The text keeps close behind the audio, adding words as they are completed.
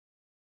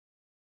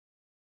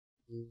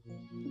Real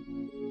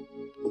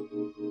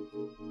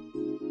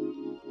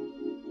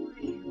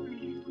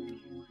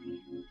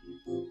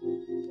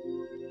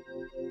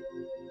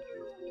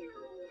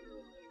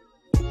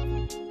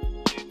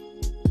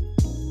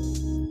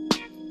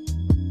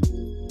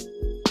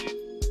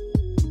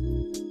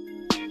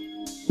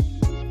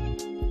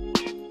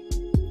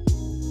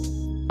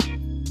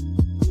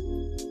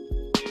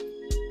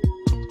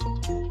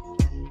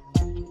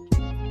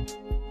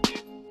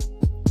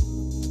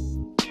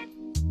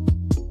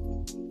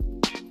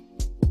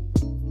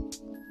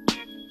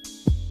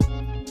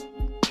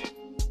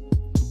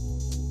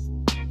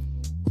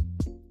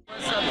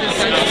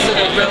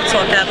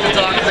Talk After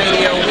Dark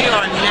Radio. We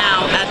are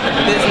now at the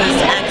Business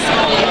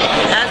Expo.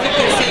 As you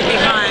can see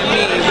behind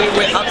me, we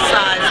were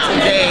Upsize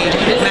Today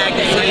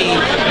magazine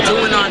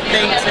doing our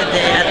thing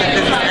today at the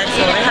Business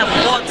Expo. They have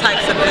all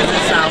types of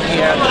business out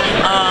here,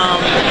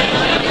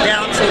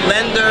 down to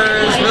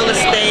lenders, real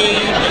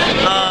estate,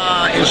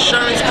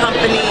 insurance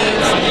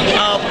companies,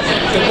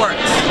 the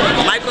works.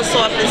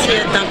 Microsoft is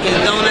here, Dunkin'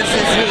 Donuts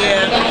is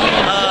here,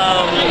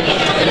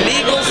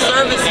 legal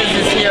services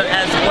is here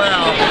as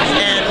well.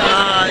 And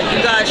you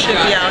guys should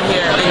be out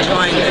here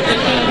enjoying it.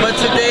 But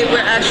today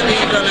we're actually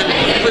going to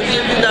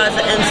give you guys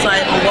an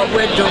insight on what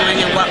we're doing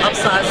and what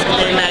Upsize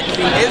Today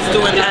magazine is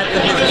doing at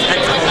the Business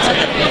Expo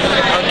today.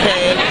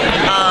 Okay?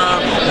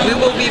 We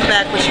will be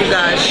back with you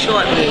guys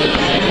shortly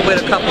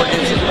with a couple of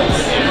interviews.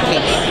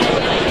 Peace.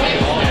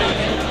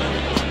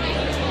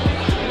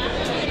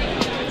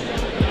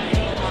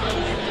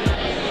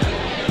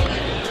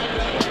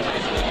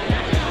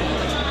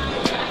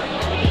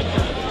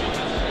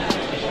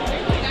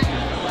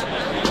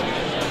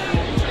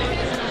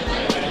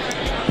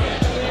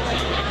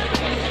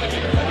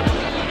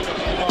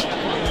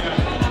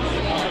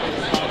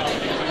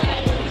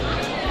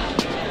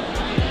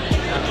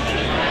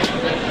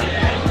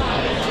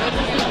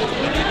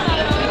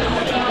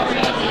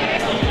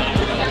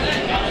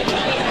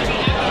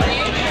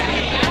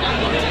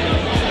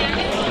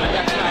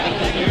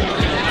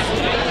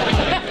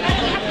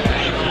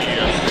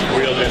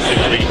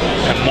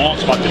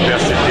 About the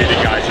best of the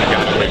guys he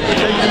got away with.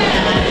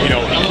 You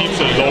know, he keeps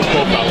a low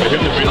profile. For him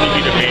to really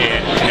be the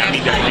man, and I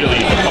mean that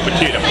really a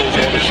puppeteer that pulls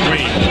all the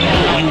strings,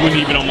 you wouldn't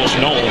even almost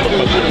know him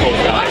because of the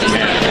profile.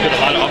 Man, there's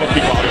a lot of other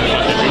people out there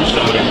trying to do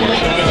some of the work.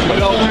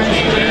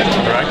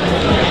 Alright?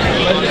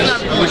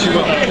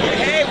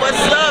 Hey,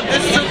 what's up?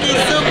 This is Suki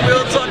Souk,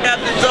 Real Talk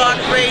After Dark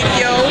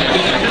Radio.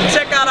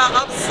 Check out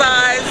our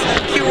Upsize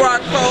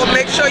QR code.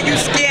 Make sure you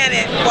scan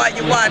it while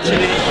you're watching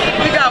it.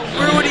 We got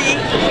Rudy.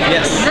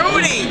 Yes.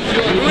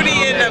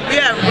 We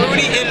have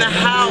Rudy in the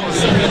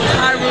house.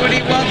 Hi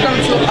Rudy, welcome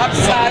to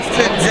Upsize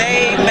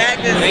Today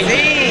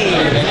magazine.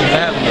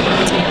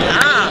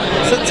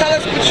 So tell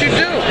us what you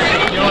do.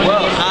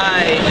 Well,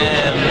 I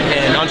am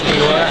an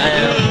entrepreneur. I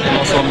am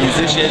also a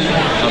musician,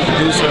 a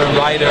producer,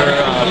 writer,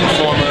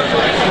 performer.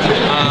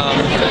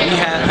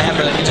 I have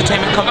an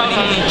entertainment company,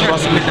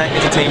 Boston Midnight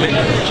Entertainment,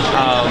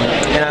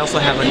 and I also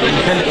have an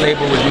independent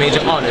label with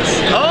major artists.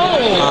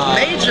 Oh,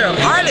 major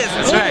artists.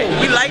 That's right.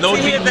 We like to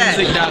hear that.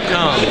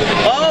 LoadBeatMusic.com.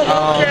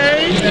 Oh,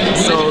 okay.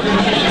 So,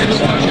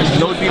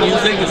 LoadB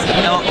Music is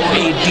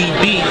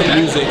LOADB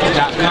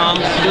music.com.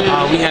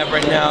 We have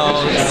right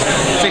now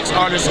 6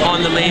 artists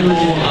on the label.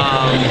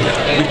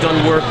 We've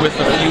done work with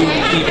a few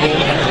people.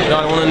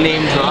 I don't want to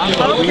name drop,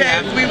 but we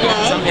have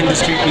some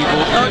industry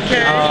people.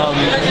 Okay.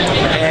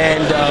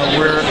 And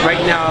we're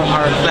right now,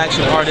 our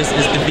flagship artist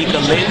is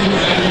Davika Lynn.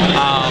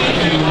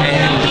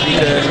 And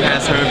Davika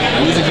has her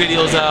music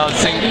videos out,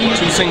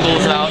 2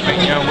 singles out right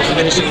now. We're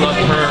finishing up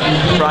her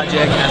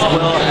project as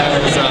well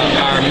as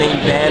our main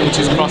band, which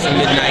is Crossing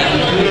Midnight.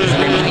 It's the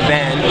name of the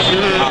band,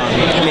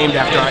 named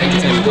after our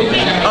entertainment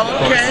company.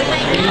 Okay.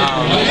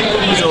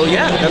 So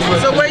yeah, that's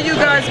what. So where you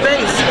guys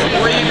based?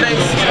 Where you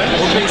based?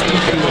 We're based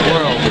in the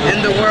world. In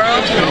the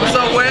world?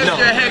 So where's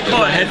your headquarters?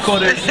 My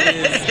headquarters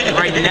is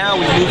right now.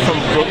 We moved from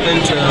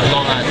Brooklyn to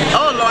Long Island.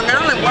 Oh, Long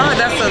Island. Wow,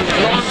 that's a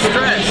long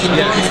stretch.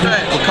 Yes. Long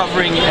stretch. We're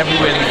covering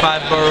everywhere in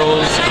 5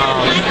 boroughs,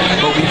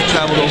 but we've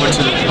traveled over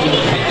to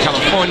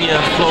California,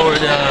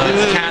 Florida,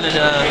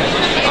 Canada.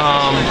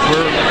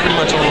 We're pretty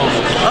much all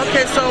over.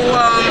 Okay, so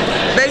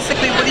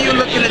basically, what are you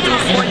looking to do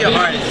for your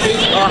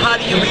artists? Or how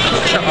do you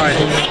recruit your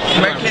artists?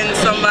 Where can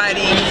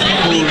somebody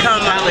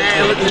become how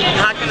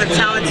can a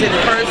talented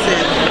person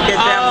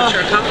get down with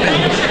your company?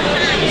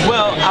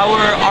 Well,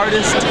 our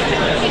artist,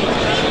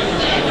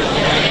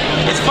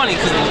 it's funny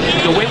because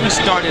the way we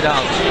started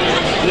out,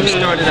 a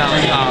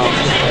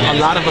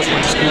lot of us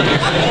went to school here,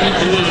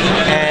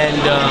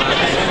 and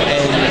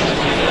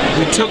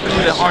we took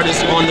the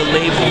artists on the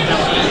label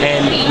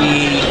and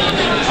we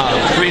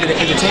created an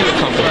entertainment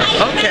company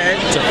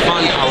to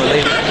fund our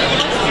label.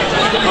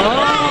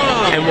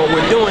 And what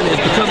we're doing is,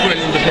 because we're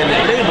an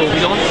independent label,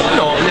 we don't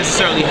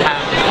necessarily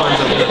have the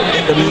funds of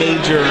the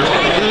major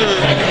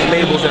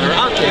labels that are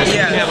out there. So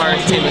we have our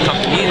entertainment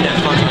company and that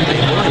funds our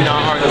label, and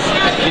our artists,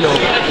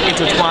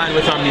 intertwine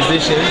with our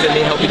musicians, and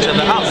they help each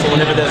other out. So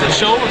whenever there's a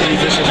show, the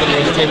musicians from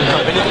the entertainment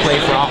company play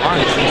for our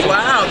artists.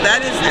 Wow,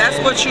 that is That's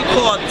what you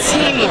call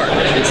teamwork.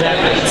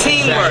 Exactly.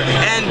 Teamwork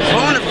and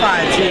bona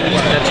fide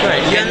teamwork. That's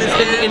right. You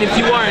understand? And if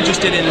you are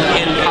interested in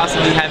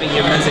possibly having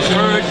your music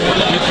heard,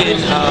 you can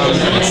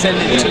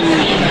send it to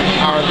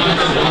our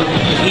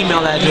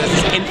email address.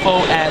 It's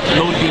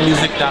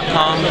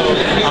info@loadbmusic.com.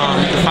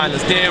 You can find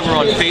us there. We're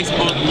on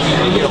Facebook.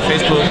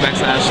 Facebook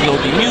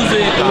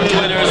 /LoadBMusic. On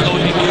Twitter is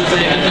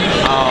LoadBMusic.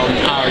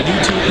 Our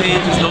YouTube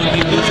page is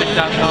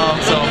loadbmusic.com.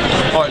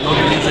 Or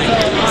LoadBMusic.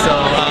 So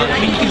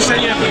you can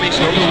send your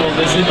information over. We'll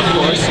visit, of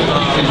course. And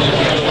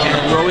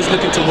we're always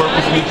looking to work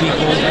with new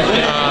people,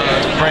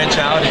 branch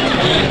out and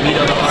meet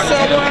other artists.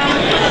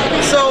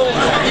 So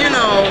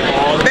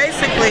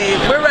basically,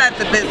 we're at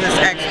the Business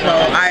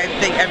Expo. I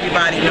think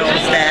everybody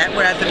knows that.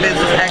 We're at the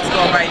Business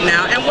Expo right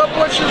now. And what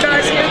brought you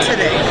guys here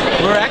today?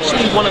 We're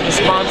actually one of the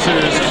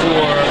sponsors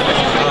for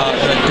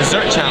the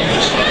dessert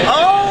challenge.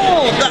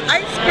 Oh, the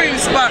ice cream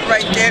spot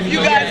right there. If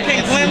you guys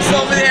can glimpse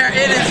over there,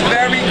 it is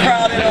very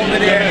crowded over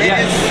there. It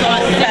is so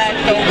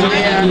packed over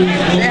there.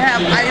 They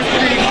have ice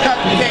cream,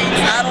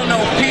 cupcakes, I don't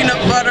know, peanut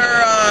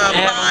butter,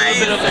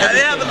 pies.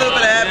 They have a little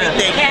bit of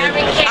everything.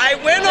 I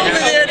went over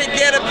there to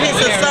get a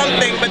piece of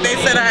something, but they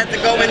said I had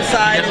to go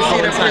inside and see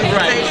the presentation.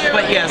 Right.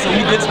 But yeah, so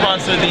we did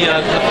sponsor the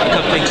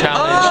cupcake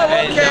challenge. Oh,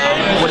 okay.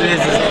 And what it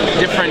is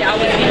different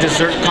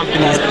dessert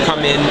companies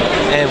come in,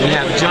 and we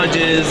have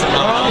judges.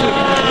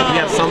 We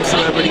have some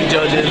celebrity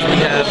judges. We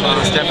have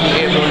Stephanie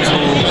Abrams,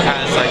 who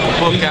has like a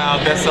book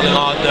out, best-selling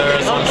author,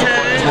 so on and so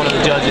forth, is one of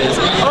the judges.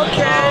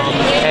 Okay.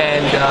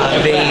 And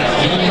they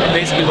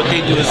basically what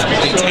they do is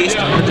they taste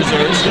the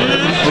desserts.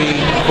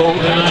 We vote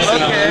to see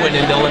who win,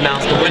 and they'll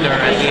announce the winner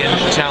at the end of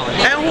the challenge.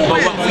 And who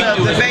wins?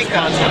 The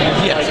baker?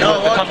 Yes,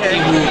 the company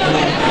who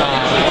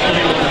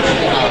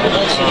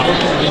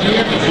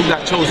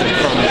got chosen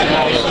from.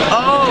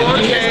 Oh,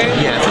 okay.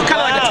 Yeah, so it's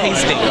kind of like a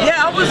tasting.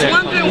 Yeah, I was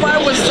wondering why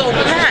it was so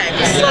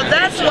packed. So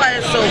that's why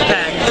it's so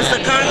packed. It's a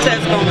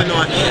contest going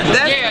on.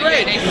 That's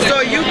great. So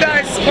you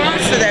guys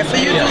sponsor that. So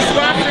you do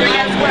sponsoring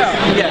as well?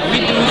 Yeah, we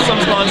do some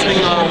sponsoring.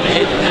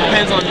 It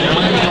depends on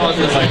what the cause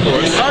is, of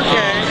course.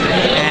 Okay.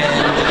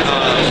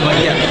 But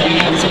yeah,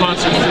 we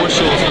sponsor 4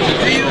 shows.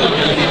 We'll be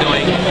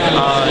doing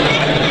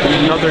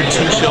another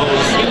 2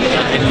 shows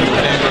in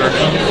November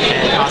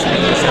and possibly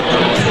December.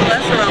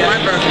 That's around my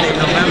birthday,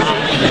 November.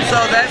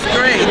 So that's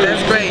great.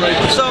 That's great.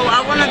 So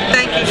I want to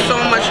thank you so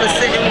much for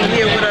sitting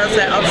here with us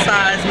at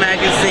Upsize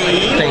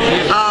Magazine. Thank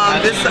you.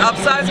 This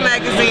Upsize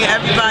Magazine,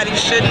 everybody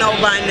should know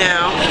by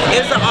now,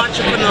 is an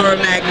entrepreneur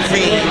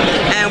magazine,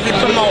 and we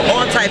promote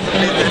all types of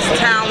business,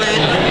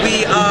 talent.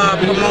 We are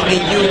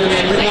promoting youth.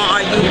 We want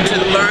our youth to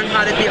learn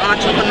how to be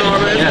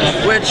entrepreneurs. Yes.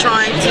 We're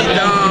trying to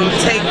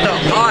take the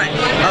art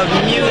of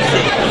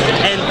music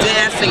and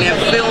dancing and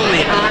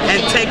filming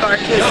and take our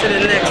kids to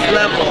the next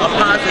level, a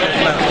positive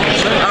level.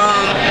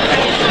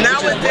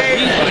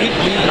 Nowadays, we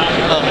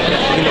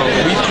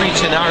preach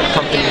in our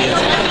company is,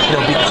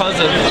 because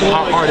of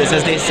our artists,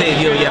 as they say,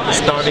 you have a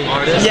starving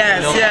artist.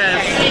 Yes,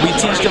 yes. We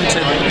teach them to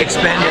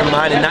expand their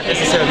mind and not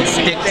necessarily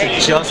stick to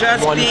just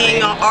one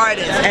being thing. an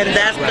artist, and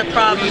that's the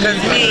problem. Because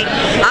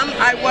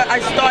I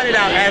started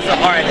out as an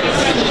artist,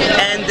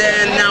 and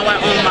then now I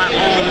own my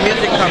own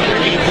music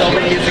company,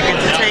 Global Music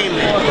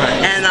Entertainment,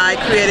 and I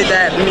created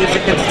that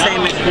music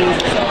entertainment group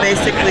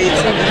basically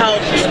to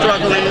help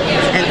struggling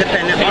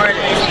independent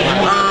artists.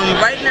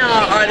 Right now,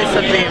 our artists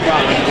are being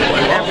robbed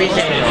every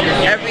day.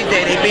 Every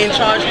day, they're being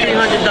charged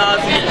 $300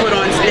 to be put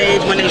on stage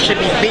when they should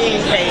be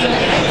being paid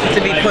to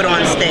be put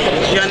on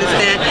stage. You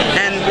understand?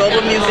 And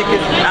Global Music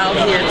is out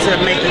here to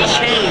make a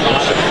change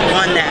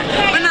on that.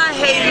 We're not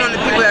hating on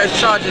the people that are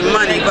charging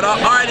money, but our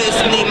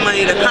artists need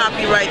money to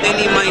copyright. They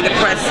need money to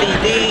press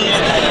CDs.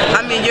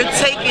 I mean, you're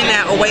taking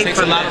that away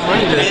from them.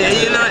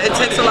 It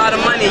takes a lot of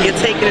money. You're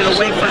taking it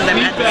away from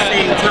them at the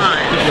same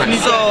time.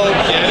 So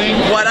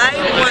what I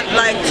would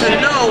like to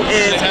know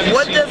is,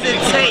 what does it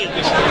take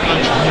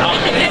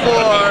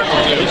for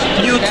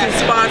you to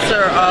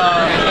sponsor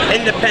an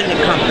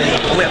independent company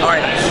with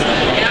artists?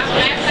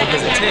 What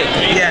does it take?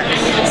 Yes.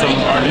 Some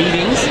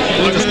meetings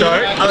to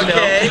start.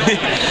 Okay.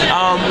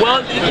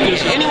 Well,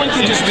 anyone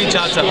can just reach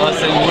out to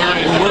us, and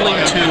we're willing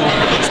to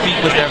speak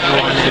with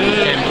everyone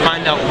and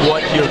find out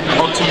what your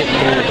ultimate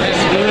goal is.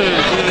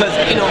 Because,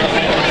 at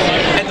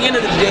the end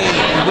of the day,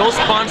 we'll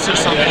sponsor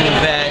something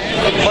that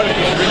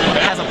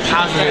has a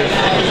positive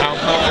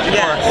outcome,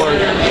 or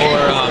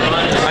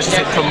I should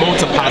say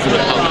promotes a positive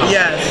outcome.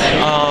 Yes.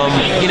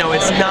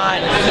 It's not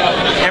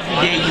every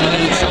day you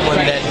meet someone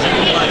that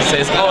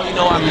says, oh,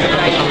 I'm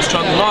a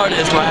struggling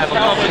artist, or I have a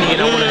company and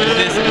I want to do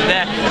this and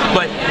that,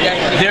 but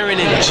they're in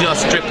it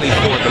just strictly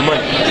for the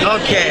money.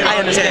 Okay.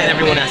 I understand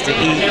everyone has to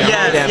eat,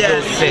 they have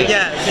bills to pay,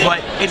 but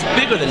it's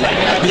bigger than that.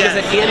 Because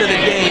at the end of the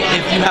day,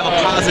 if you have a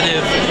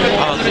positive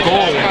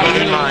goal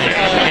in mind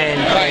and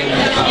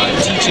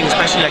teaching,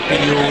 especially like the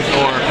youth,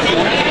 or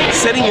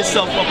setting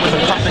yourself up with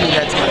a company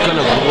that's going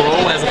to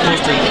grow as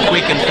opposed to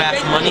quick and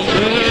fast money,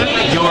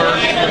 you're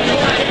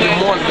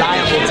more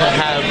liable to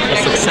have a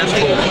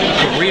successful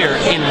career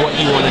in what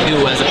you want to do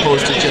as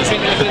opposed to just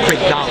the quick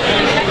dollar.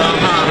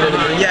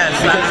 Yes.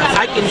 Because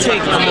I can can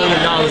take $1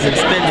 million and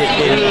spend it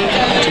in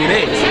 2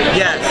 days.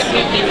 Yes.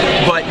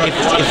 But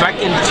if I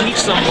can teach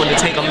someone to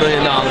take $1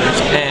 million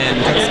and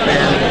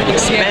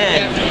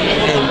expand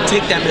and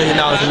take that $1 million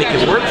and make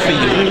it work for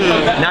you,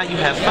 now you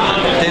have 5.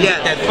 Then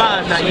Yes. that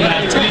 5, now you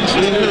have 10.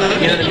 You know what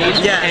I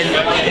mean? Yes. And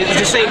it's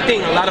the same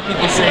thing. A lot of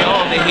people say,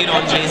 oh, they hate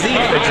on Jay-Z,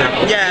 for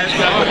example. Yes.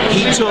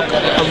 He took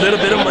a little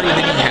bit of money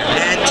that he had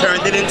And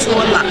turned it into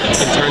a lot.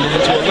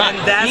 And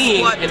that's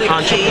being what an the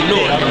key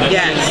entrepreneur. thing.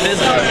 Yes.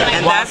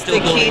 And while that's still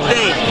the key doing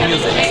thing.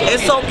 Music. So.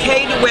 It's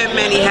okay to wear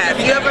many hats.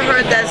 You ever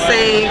heard that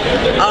saying,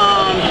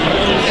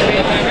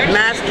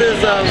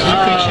 masters of,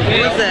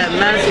 what's that?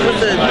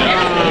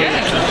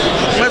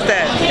 What's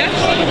that?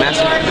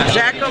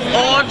 Jack of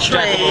all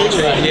trades,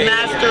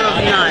 master of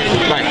none.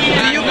 Right.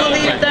 Do you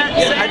believe that?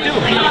 I do.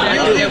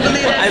 Do you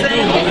believe that? I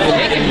do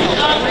believe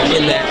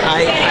in that.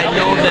 I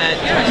know that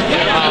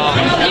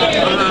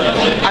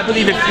I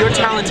believe if you're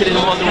talented in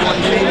more than one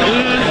thing,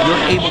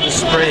 you're able to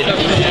spread,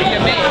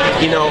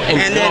 you know, and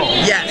grow.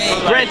 Then, yes.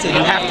 Granted,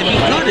 you have to be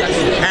good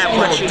at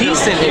what you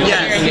decent in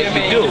everything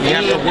that you do. You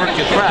have to work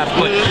your craft.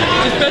 But,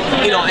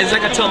 you know, it's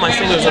like I tell my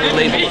singers on the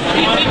label,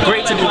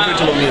 great to do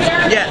original music.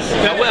 Yes.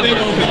 However,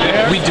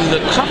 we do the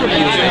cover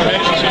music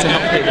to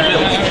help pay the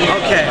bills.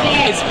 Okay.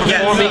 It's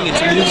performing,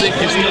 it's music,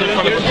 it's still in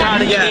front of the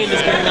crowd, the game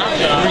is going on.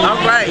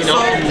 All right. You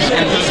know?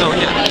 So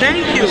yeah.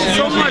 Thank you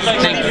so much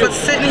for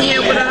sitting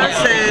here with us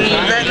and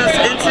letting us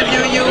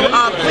interview you.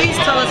 Please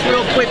tell us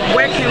real quick,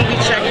 where can we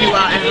check you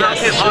out and how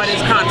can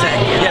artists contact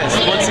you? Yes,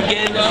 once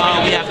again,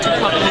 we have 2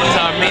 companies.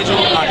 Our major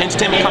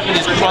entertainment company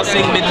is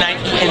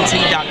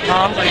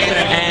CrossingMidnightEnt.com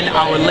and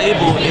our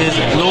label is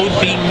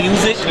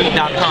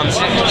LoadBeMusic.com.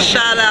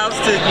 Shout outs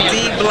to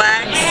D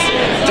Blacks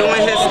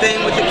doing his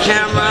thing with the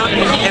camera,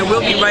 and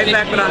we'll be right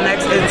back with our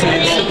next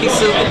interview. Suki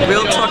Soup,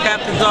 Real Talk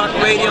After Dark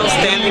Radio,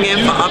 standing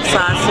in for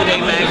Upsides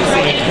Today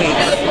magazine.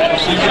 Peace.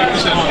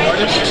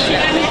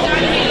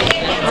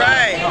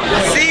 Right.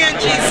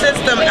 CNG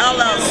System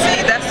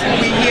LLC, that's who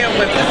we here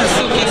with. This is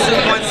Suki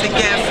Soup once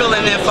again,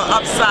 filling in for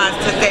Upsides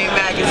Today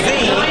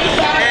magazine.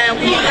 And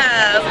we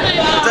have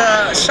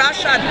the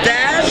Shasha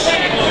Dash.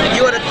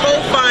 You're the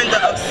co-founder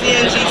of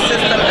CNG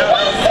System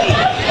LLC.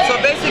 So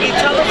basically,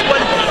 tell us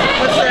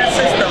what's that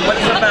system, what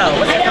it's about,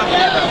 what's the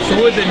company about? So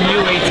we're the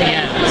new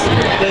ATMs.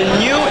 The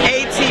new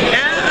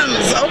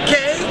ATMs,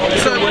 okay.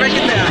 So break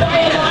it down.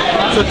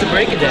 So to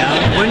break it down,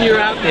 when you're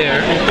out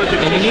there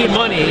and you need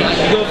money,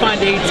 you go find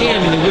the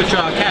ATM and you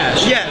withdraw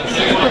cash. Yes.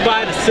 We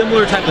provide a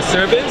similar type of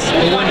service,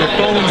 but when your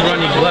phone's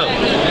running low.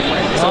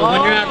 So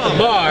when you're at the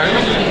bar,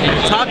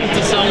 you're talking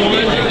to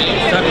someone,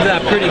 talking to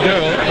that pretty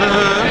girl,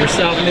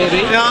 yourself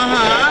maybe,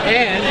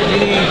 and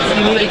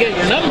you need to get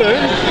your number.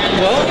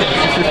 Well,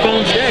 if your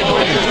phone's dead, you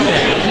can't do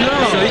that. No.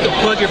 So you can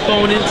plug your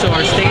phone into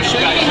our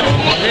station,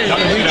 and then you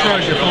can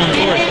recharge your phone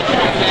for you.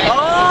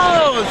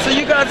 Oh, so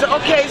you guys,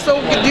 okay,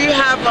 so do you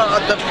have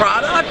the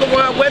product,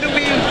 or where's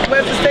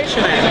the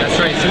station at?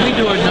 That's right. So we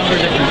do a number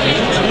of different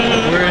things.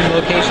 We're in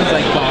locations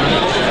like bars.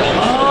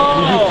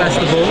 We do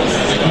festivals,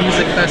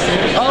 music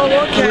festivals. Oh,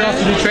 okay. We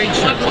also do trade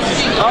shows.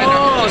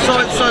 Oh,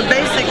 so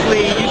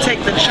basically you take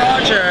the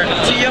charger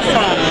to your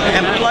phone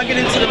and plug it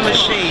into the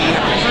machine,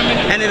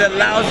 and it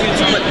allows you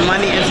to put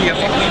money into your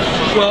phone.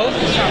 Well,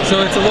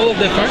 so it's a little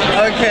different.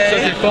 Okay. So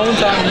if your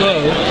phone's on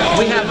low,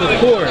 we have the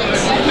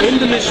cords in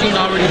the machine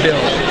already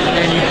built,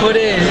 and you put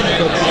in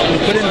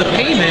the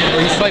payment,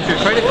 or you swipe your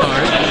credit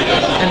card,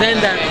 and then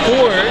that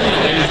cord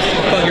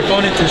you plug your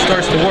phone into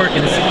starts to work,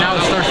 and now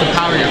it starts to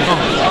power your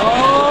phone.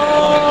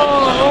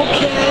 Oh,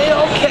 okay.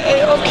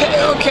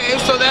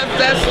 So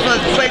that's for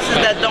places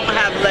that don't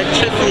have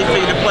electricity for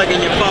you to plug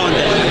in your phone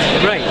then.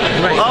 Right.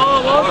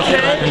 Oh,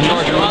 okay.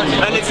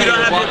 And if you don't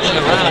have if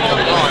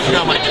you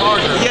got my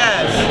charger,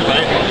 yes.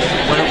 right?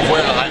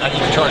 When I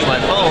need to charge my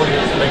phone,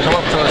 they come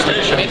up to our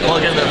station,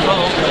 plug in their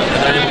phone,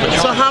 and they're able to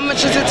charge. So how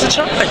much is it to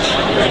charge?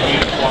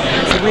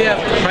 So we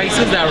have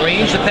prices that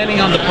range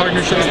depending on the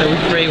partnerships that we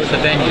create with the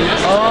venues.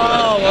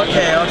 Oh,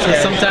 okay. So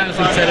sometimes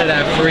we set it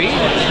at free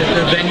if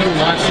the venue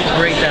wants to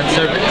create that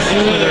service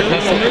for their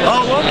customers.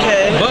 Oh,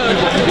 okay. But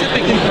we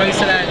typically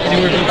price it at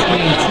anywhere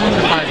between $2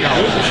 to $5.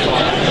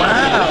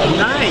 Wow,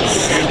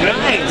 nice.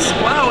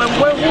 Wow, and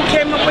who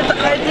came up with the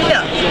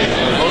idea?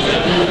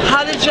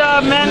 How did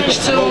y'all manage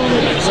to?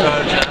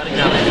 Started chatting,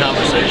 having a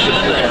conversation,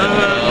 and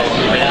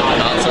we had a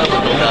concept, we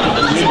built out a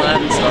business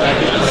plan,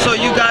 So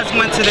you guys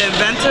went to the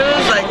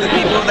inventors, like the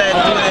people that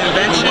do the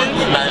inventions?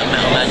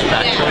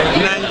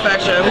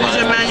 Manufacturer. Who's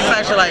your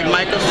manufacturer, like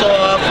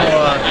Microsoft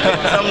or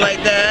something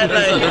like that?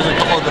 There's a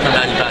couple of different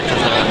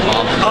manufacturers that are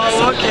involved.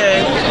 Oh,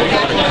 okay. We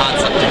put a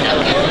concept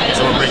together,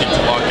 so we're bringing it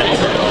to market.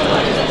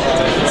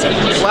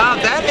 Wow,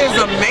 that is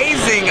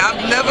amazing. I've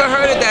never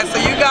heard of that.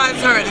 So you guys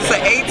heard, it's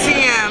an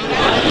ATM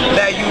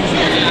that you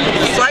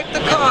swipe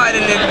the card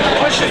and it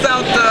pushes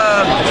out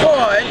the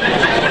cord,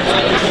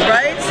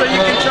 right? So you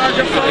can charge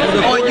your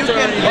phone, or you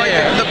can,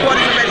 the cord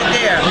is already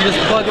there. You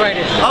just plug right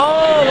in.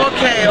 Oh,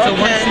 okay. So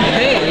once you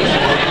pay,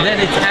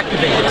 then it's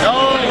activated.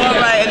 Oh, all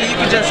right, and then you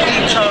can just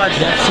keep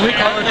charging. So we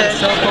call it the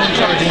cell phone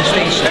charging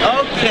station.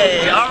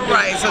 Okay, all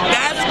right. So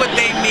that's what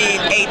they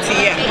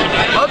ATM.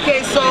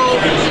 Okay, so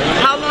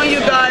how long you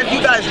guys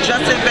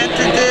just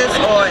invented this,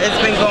 or it's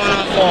been going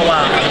on for a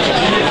while?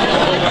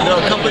 No,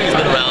 the company's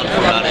been around for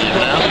about a year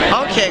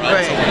now. Okay,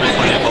 great.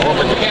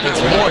 But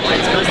there's more to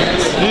its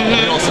business.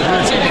 We also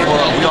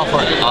we offer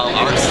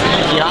our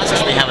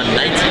kiosks. We have a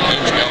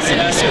 19-inch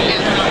LCD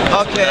screen. Okay.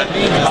 What that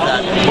means is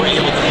that we're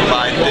able to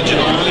provide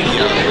digital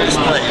media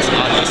displays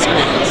on these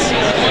screens.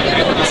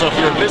 So if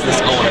you're a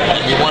business owner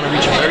and you want to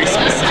reach a very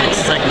specific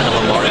segment of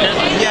a market,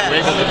 we're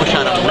able to push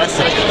out a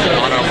message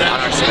on our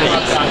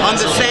screens. On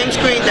the same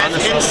screen that's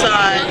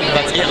inside?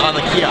 That's it on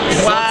the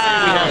kiosk. Wow. So let's say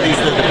we have these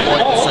that are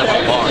deployed in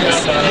several bars.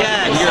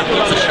 Yes. And you're a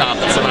pizza shop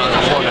that's around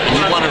the corner and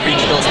you want to reach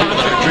those people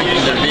that are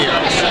drinking their beers.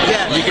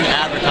 Yes. You can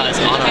advertise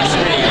on our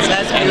screens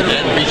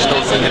and reach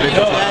those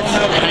individuals.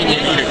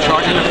 Hanging, either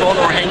charging their phone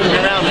or hanging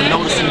around and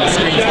noticing the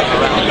screens that are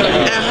around.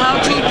 And how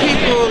do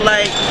people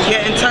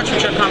get in touch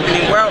with your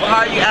company?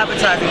 How are you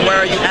advertising?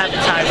 Where are you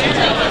advertising?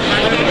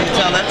 Can you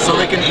tell us? So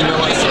they can email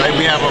us, right?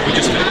 We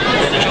just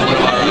finished one of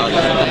our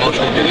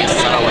promotional videos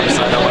on our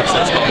website. Our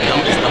website's called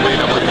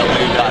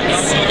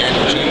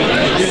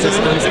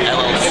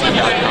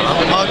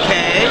www.cngsystemsllc.com.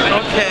 Okay.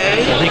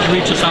 They can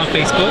reach us on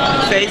Facebook.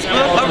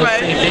 All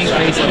right. Same thing,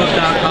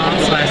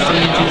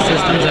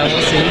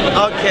 facebook.com/CNGSystemsLLC.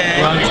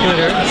 Okay. We're on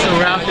Twitter, so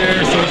we're out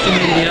there, social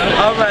media.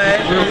 All right.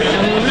 We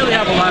really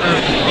have a lot of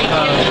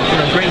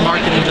great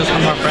marketing just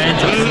from our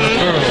friends and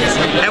referrals.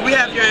 And we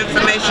have your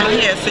information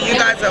here. So you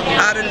guys are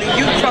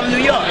from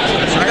New York.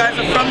 You guys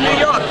are from New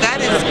York.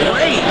 That is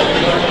great.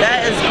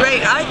 That is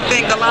great. I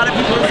think a lot of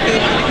people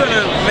think you're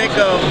gonna make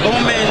a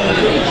booming.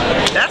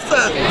 That's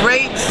a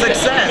great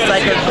success,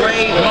 like a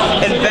great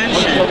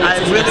invention. I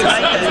really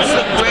like that. It's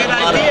a great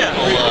idea.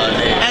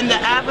 And the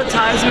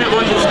advertisement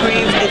on the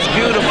screens is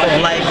beautiful.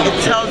 Like it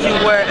tells you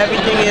where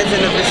everything is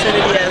in the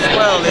vicinity as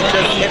well. It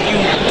just if you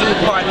do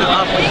partner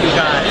up with you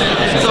guys.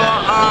 So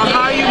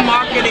how are you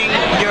marketing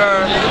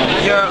your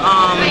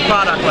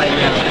product right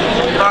now?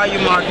 How are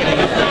you marketing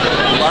it?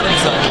 A lot of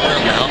stuff word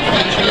of mouth,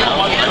 reaching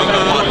out. I think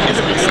one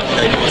isn't something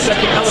that goes to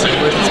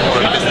consumers, it's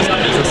more a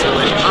business-to-business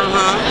relationship.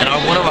 And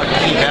one of our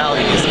key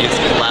values is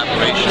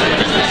collaboration in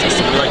businesses.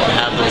 So we like to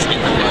have those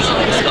interpersonal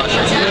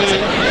discussions.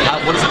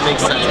 What does it make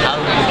sense? How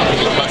can we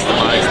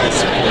customize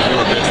this for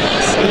your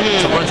business?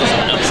 So for instance,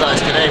 Upsize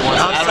Today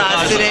wants to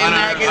advertise on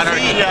our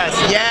kiosk.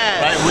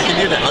 Yes. Right? We can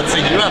do that. Let's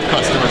say you have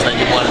customers that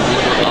you want to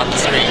deliver on the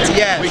screens.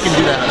 Yes. We can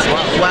do that as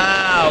well.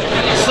 Wow.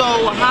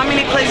 So how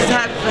many places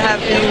have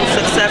you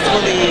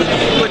successfully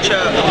put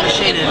your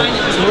machine in?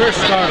 So we're a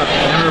startup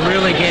and we're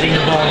really getting the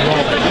ball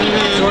rolling.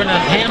 So we're in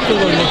a handful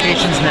of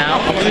locations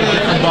now,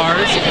 different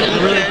bars.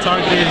 We're really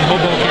targeted in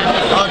Hoboken.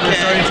 We're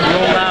starting to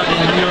roll out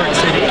in New York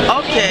City.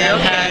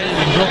 Manhattan,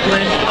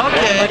 Brooklyn.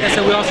 Like I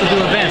said, we also do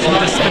events. We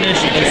just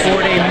finished a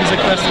 4-day music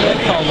festival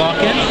called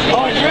Lock-In.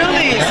 Oh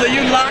really? So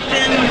you locked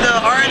in the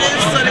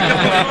artists so they can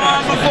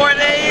perform for 4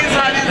 days?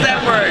 How does that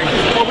work?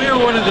 Well, we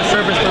were one of the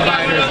service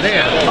providers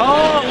there.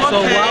 Oh, okay. So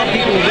while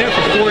people were there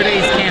for 4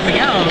 days camping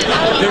out,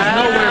 there's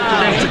nowhere for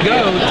them to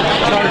go to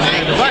charge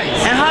their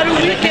device. And how did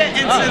we get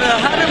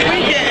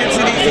into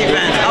these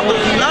events? I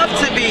would love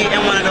to be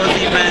in one of those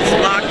events,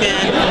 lock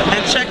in,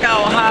 and check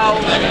out how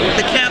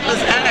the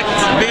campus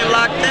acts being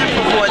locked in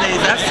for 4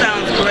 days. That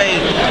sounds great.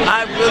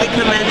 I really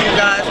commend you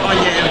guys on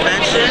your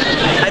invention.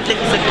 I think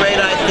it's a great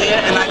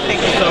idea, and I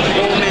think it's a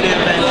booming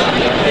invention.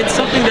 It's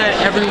something that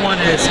everyone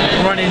has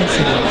run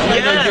into.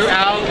 Yes. You're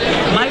out,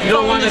 my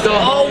phone is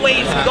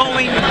always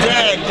going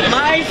dead.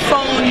 My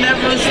phone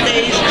never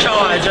stays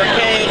charged,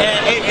 okay?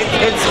 And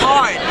it's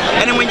hard.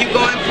 And then when you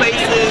go in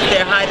places,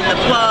 they're hiding the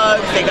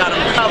plugs, they got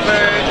them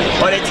covered,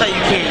 or they tell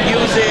you can't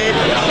use it.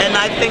 And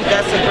I think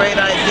that's a great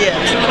idea.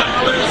 $2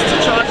 to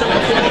charge up a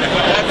phone,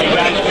 that's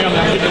great.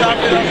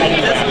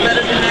 That's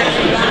better than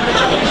actually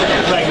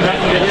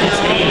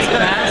it's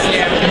fast,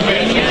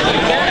 convenient.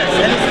 Yes,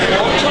 and it's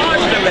all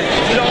charged already.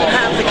 You don't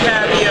have to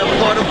carry a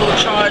portable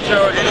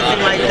charger or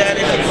anything like that.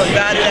 If you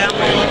forgot it at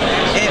home,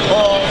 it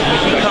all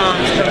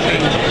becomes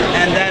convenient.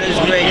 And that is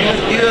great.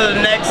 You're the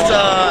next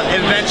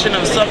invention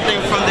of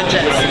something from the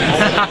Jetsons.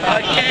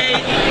 Okay,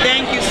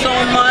 thank you so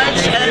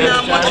much.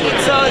 And what you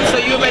tell us, so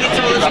you already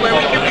told us where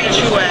we can reach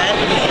you at.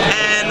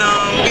 And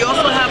we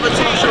also have a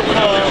talk show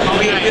called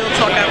Real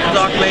Talk After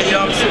Dark Radio.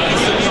 I'm Suki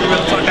from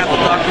Real Talk After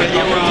Dark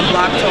Radio. We're on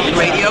Block Talk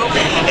Radio.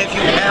 If you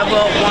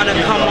ever want to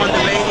come on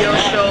the radio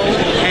show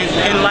and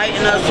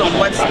enlighten us on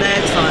what's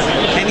next,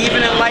 and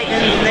even enlighten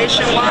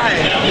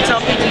nationwide,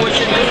 tell people what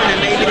you're doing, and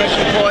maybe they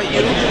can call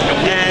you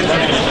and do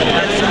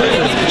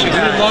business with you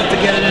guys. We'd love to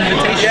get an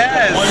invitation.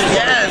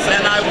 Yes,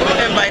 and I will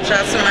invite you.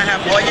 Soon I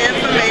have all your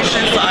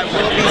information, so I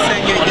will be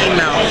sending you an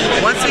email.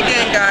 Once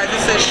again, guys,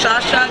 this is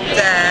Shasha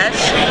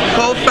Dash,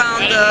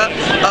 co-founder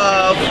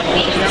of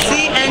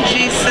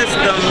CNG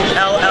Systems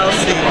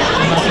LLC.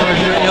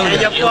 And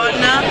your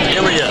partner?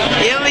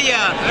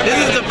 Ilya. This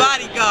is the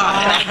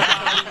bodyguard.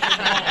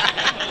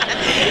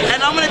 And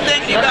I'm going to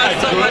thank you guys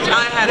so much.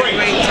 I had a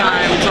great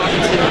time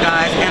talking to you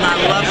guys, and I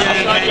love your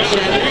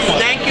invention.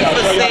 Thank you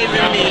for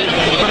saving me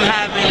from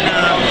having to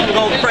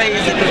go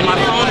crazy because my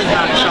phone is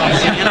not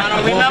charging, and I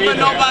don't remember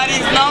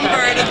nobody's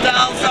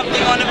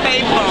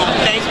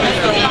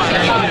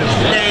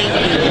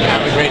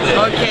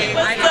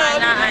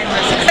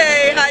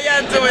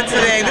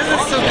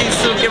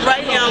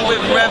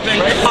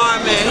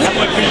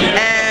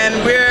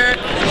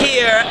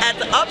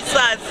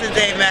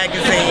Today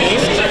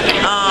magazine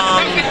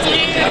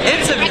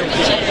interview.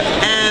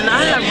 And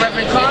I have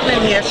Reverend Carmen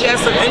here. She has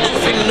some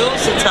interesting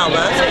news to tell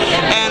us.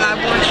 And I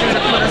want you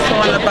to put us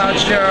on about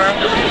your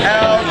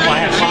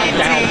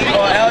LGBT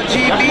or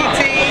LGBT.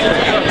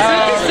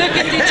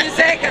 Suki, did you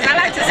say? Because I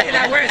like to say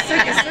that word,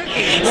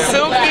 Suki.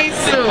 Suki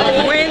Sue.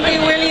 Wendy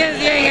Williams,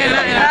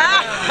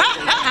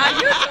 how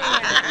you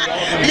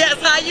doing? Yes,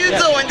 how you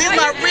doing? These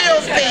are my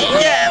real feet.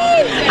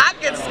 Yeah, I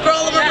can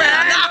scroll them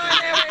around.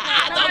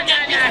 Don't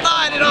get me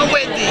started on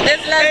Wendy.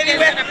 This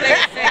lesbian's gonna play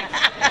it safe.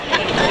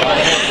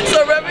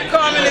 So Reverend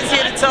Carmen is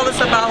here to tell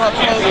us about her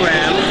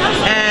program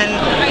and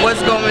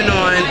what's going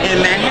on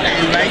in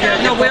Manhattan, right?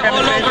 No, we're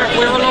all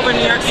over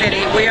New York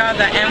City. We are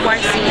the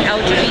NYC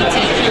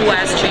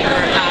LGBTQS Chamber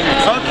of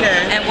Commerce.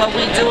 Okay. And what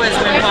we do is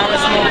we empower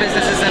small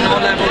businesses in all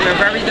levels. We're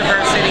very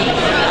diversity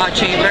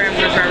chamber, and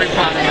we're very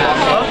proud of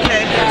that.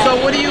 Okay. So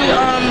what do you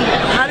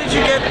how did you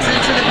get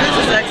to the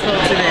Business Expo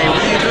today? What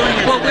are you doing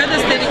here? Well, we're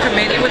the city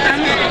committee with them.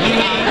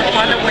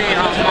 Partner with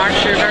Mark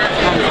Sugar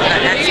from the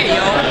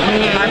XPO.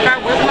 In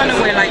fact, we're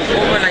partnered with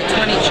over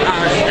 20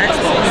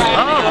 expos.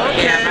 Oh,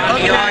 okay. Yeah, around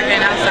New York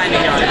and outside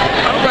New York.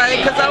 All right,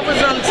 because I was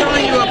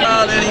telling you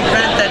about an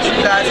event that you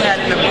guys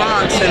had in the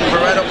Bronx in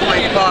Barretto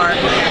Point Park.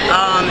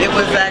 It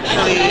was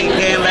actually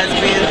Gay and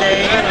Lesbian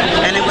Day,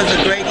 and it was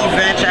a great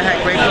event. I had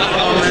great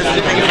performers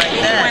and things like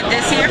that. You went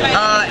this year?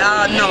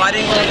 No, I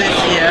didn't go this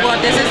year. Well,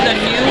 this is the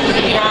new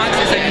Bronx.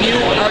 It's a new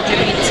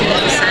LGBT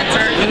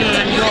center. It's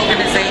a new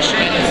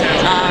organization.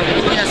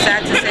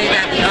 Sad to say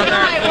that the other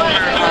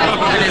former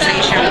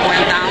organization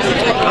went down.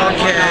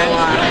 Okay.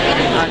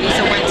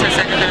 Lisa went to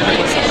Secretary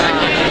was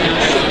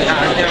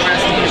they're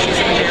arresting her. She's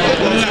in jail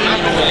with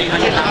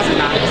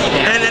 $800,000.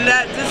 And then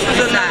this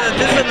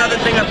is another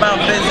thing about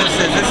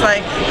businesses. It's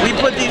like we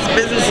put these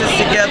businesses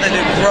together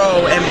to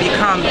grow and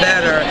become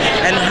better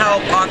and help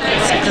our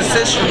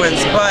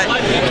constituents, but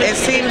it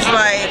seems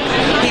like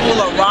people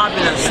are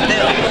robbing us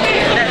still.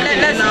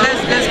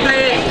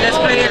 Let's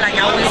play it like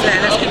I always say.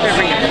 Let's keep it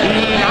real.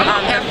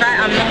 In fact,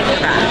 I'm known for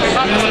that.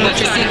 What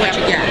you see, what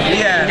you get.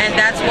 Yeah. And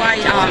that's why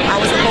I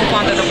was a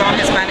co-founder of the Bronx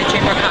Hispanic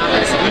Chamber of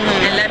Commerce,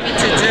 and led me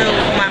to do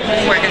my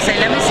homework and say,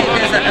 let me see if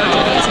there's an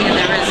LGBT and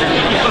there isn't.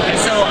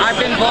 So I've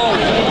been bold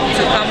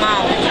to come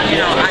out.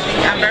 I think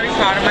I'm very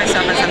proud of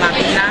myself as a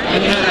Latina.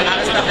 A lot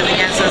of stuff is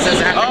against us as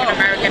African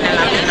American and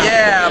Latino.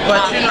 Yeah,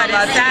 but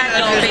it's sad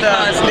though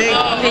because they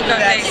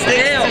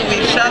still to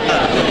each other.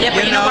 Yeah,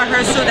 but you know what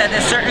hurts too? That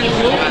there's certain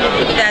group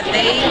that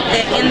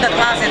they're in the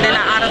closet, they're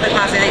not out of the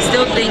closet. They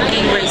still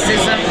thinking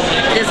racism.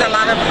 There's a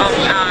lot of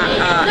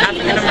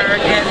African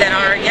Americans that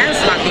are against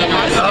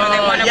Latinos.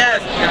 They want to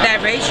put that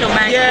racial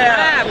man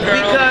grab, girl.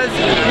 Because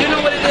you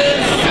know what it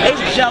is?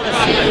 It's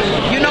jealousy.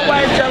 You know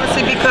why it's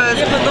jealousy? Because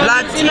the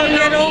Latino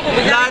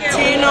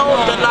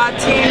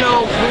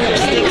group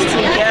sticks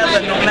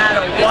together no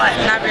matter what.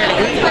 Not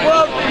really.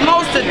 Well,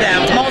 most of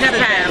them.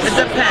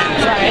 It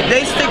depends. Right.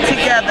 They stick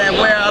together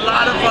where a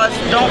lot of us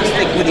don't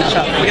stick with each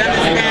other. You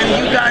understand?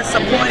 You guys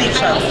support each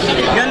other.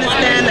 You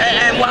understand?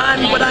 And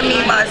what I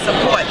mean by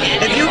support,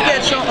 if you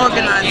get your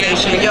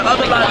organization, your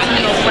other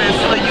Latino friends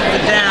pull you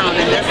down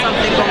and there's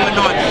something going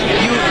on,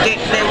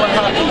 they will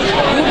help you.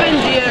 Ruben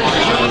Diaz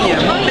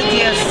Jr., Ruben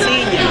Diaz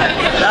Sr.,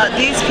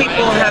 these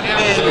people have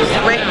been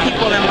great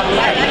people in my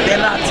life. They're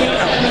Latino.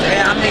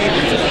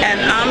 And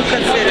I'm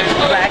considered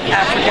Black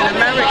African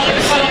American.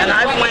 And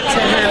I went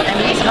to him and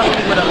he's helped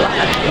me with a lot.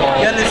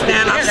 You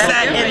understand? I've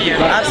sat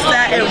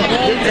in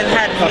rooms and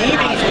had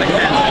meetings with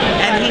him.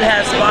 And he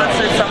has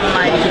sponsored some of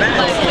my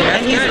events.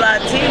 And he's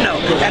Latino.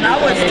 And I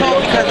was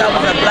told because I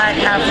was a Black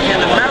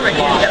African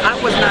American that I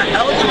was not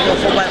eligible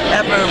for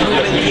whatever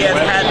Ruben Diaz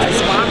had to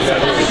sponsor.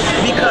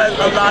 Because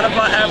a lot of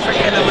our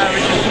African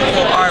American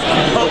people are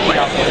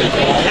programmed.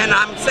 And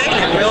I'm saying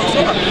it real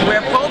talk.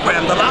 We're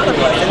programmed, a lot of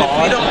us. And if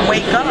we don't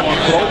wake up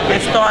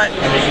and start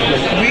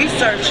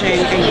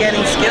researching and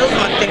getting skills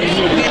on things,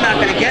 we're not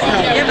going to get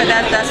nowhere. Yeah, but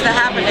that's the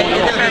habit. It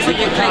depends if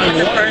you click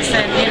with the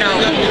person.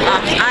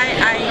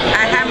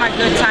 I had my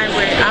good time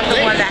where I'm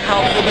the one that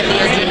helped Ruben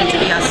Diaz Jr. to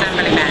be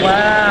assemblyman.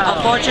 Wow.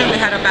 Unfortunately, we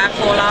had a bad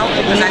fallout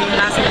because I did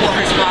not support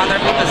his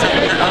father because of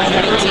the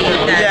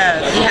LGBT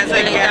that he has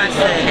really done.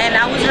 And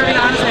I was very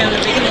honest with him in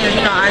the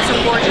beginning. I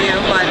support you,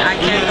 but I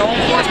can't go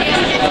forth.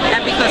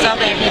 And because of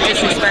it, he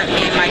disrespect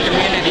me in my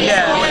community.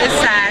 Yeah. So it's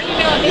sad.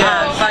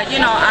 But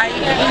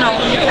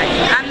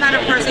I'm not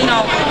a person.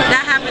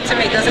 That happened to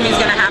me doesn't mean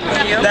it's gonna happen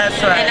to you. That's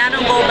right. And I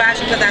don't go back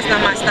because that's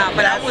not my style.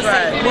 But I would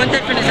say one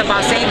difference is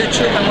about saying the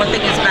truth and one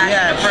thing is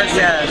bashing the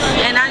person. Yes.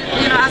 And I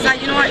was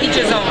like, what, each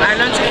his own. I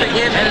learned to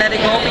forgive and let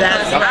it go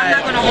because I'm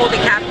not gonna hold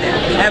it captive.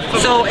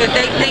 So if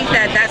they think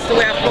that that's the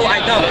way I flow,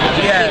 I don't.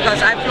 Yeah.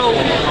 Because I flow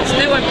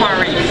still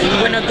empowering.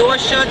 When a door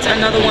shuts,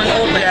 another one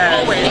opens.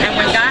 Always. And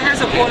when God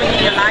has a calling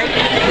in your life,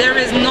 there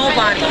is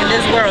nobody in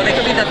this world. They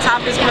could be the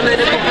toppest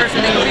political person.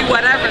 They could be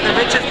whatever, the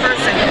richest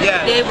person.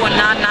 They will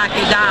not knock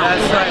you down.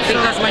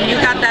 Because when you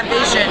got that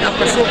vision of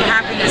pursuing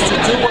happiness to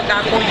do what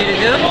God called you to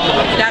do,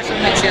 that's what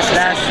makes you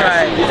successful.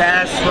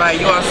 That's right.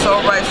 You are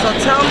so right. So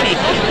tell me,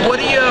 what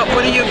are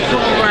your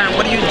program?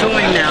 What are you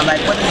doing now?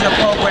 Like, what is your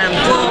program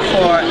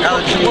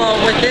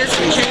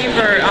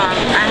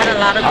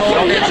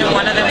division.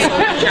 One of them is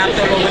open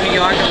chapter over New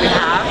York that we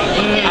have.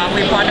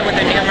 We partner with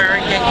the New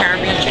American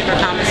Caribbean Chamber of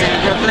Commerce in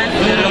Brooklyn.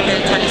 We're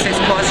located 26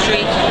 Court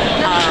Street.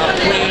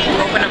 We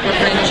open a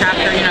Brooklyn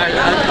chapter, you know,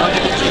 a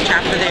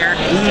chapter there.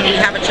 We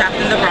have a chapter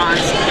in the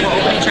Bronx. We're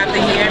opening a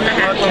chapter here in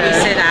Manhattan where we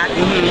sit at.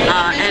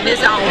 And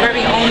it's our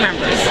very own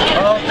members.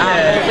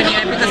 Opening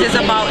it because it's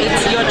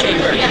your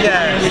chamber.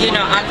 Yes. You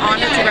know, I'm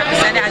honored to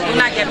represent it. I do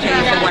not get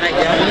paid for what I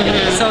do.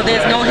 So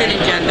there's no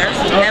hidden genders.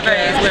 Never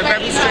is. We're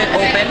very straight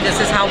open.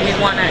 This is how we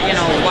want to,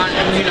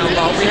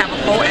 go. We have a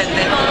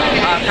co-ethnic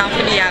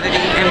confidentiality,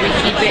 and we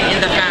keep it in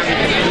the family.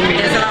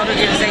 There's a lot of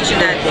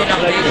organizations that,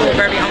 they go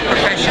very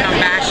unprofessional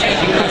bashing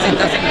because it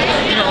doesn't,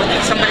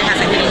 somebody has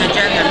a hidden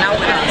agenda. Not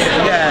with us.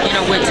 Yes.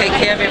 We'll take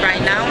care of it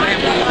right now, and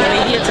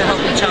we're here to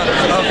help each other.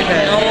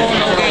 Okay.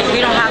 No game.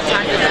 We don't have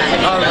time for that.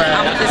 All right.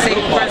 I'm the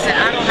same person.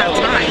 I don't have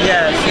time.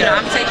 Yes.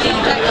 I'm taking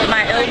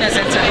my illness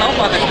and to help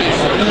other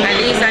people. At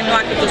least I know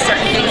I can do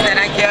certain things that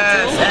I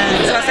can't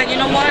do. So I said, you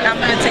know what? I'm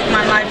going to take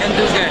my life and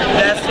do good.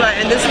 That's right.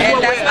 And this is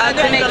what I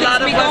think a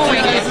lot of us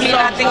going. It's me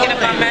not thinking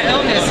about my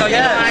illness. So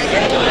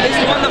it's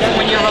wonderful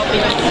when you're helping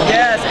people.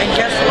 Yes, and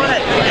guess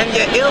what? And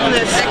your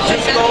illness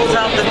just goes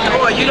out the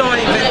door. You don't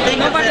even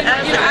think of it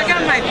as I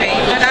got my pain,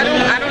 but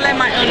I don't let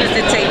my illness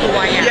dictate who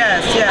I am.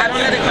 Yes, yes. I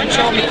don't let it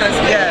control me because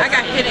I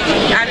got hidden.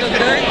 I look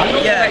good, but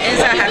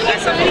inside I have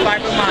myself a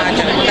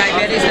fibromyalgia,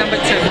 diabetes number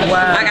 2.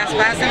 Wow. I got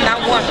spasm, not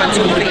 1, but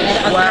 2 feet.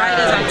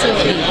 Arthritis on 2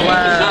 feet.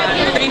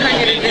 Wow.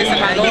 300 of this in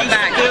my lower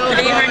back.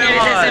 300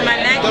 of this in my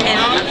neck and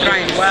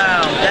arthritis.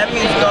 Wow. That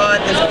means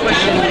God is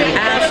pushing you.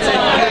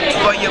 Absolutely.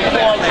 For your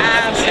calling.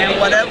 Absolutely. And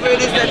whatever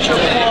it is that you're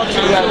called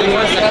to,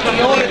 once it's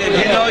completed,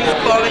 He's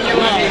calling you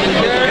home.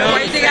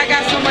 Why you think I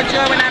got so much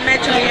joy when I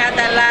met you? We had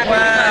that laugh.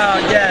 Wow,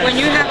 yes. When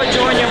you have a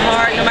joy in your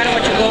heart, no matter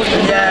what you go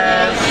through.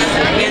 Yes.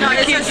 You And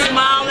you keep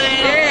smiling.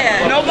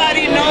 Yeah.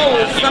 Nobody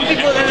knows. Some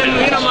people,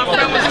 my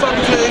friend was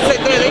talking to me,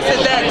 they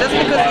said that just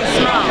because you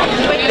smile,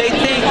 they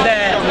think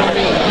that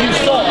you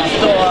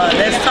soft or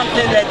there's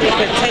something that they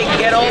could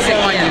get over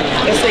on you.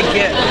 It's a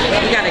gift.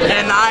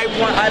 And I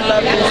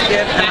love this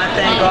gift, and I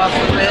thank God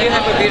for it. You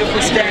have a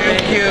beautiful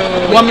spirit. Thank you.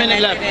 1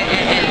 minute left.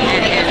 And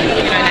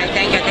I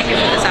thank you for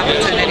this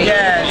opportunity.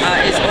 Yes.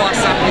 It's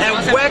awesome. And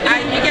where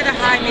we get a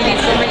high meeting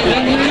so many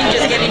people. You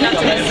just get enough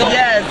to the zone.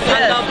 Yes,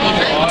 I love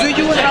people. Do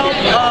you help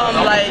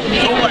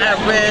people at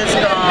risk,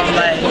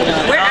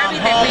 We're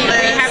everything.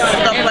 We have,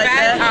 stuff in like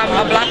fact, that?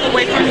 a block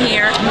away from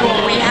here,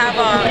 we have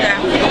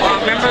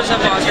members of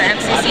ours, the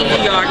MCC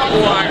New York,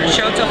 who are a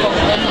shelter for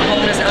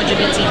homeless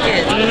LGBT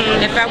kids.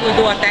 In fact, we'll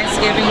do a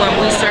Thanksgiving when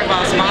we serve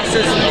our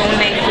sponsors,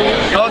 donate food,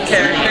 and we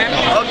serve them,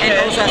 and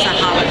also as a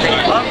holiday.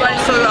 All right,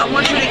 so I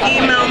want you to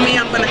email me.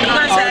 I'm going to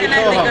contact you.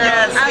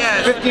 Yes.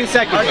 15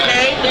 seconds.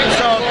 Okay,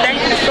 so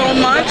thank you so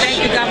much.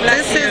 Thank you, God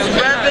bless This is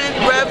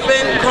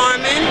Reverend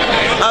Carmen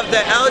of the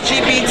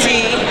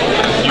LGBT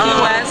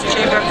U.S.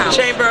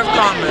 Chamber of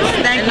Commerce.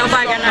 Thank you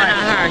nobody so got none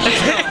on her.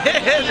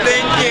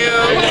 Thank you.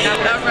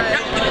 All right.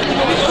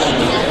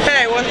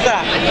 Hey, what's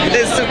up?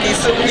 This is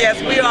Suki.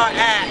 Yes, we are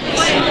at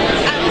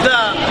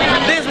the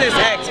Business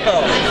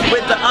Expo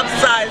with the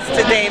Upsides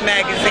Today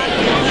magazine.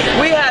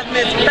 We have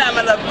Miss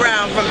Pamela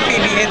Brown from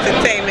PB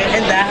Entertainment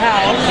in the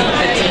house.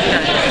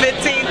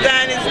 15th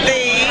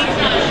Dynasty.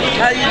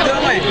 How you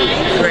doing?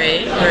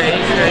 Great.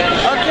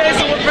 Okay,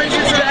 so what brings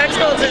you to the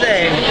expo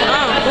today?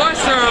 Oh, of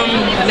course,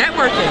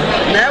 networking.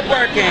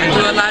 Networking.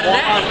 Do a lot of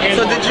that.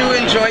 So did you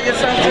enjoy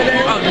yourself today?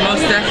 Oh,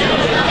 most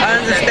definitely.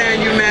 I understand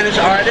you manage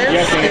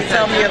artists. Can you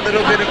tell me a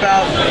little bit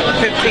about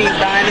 15th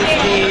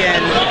Dynasty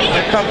and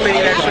the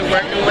company that you're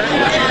working with?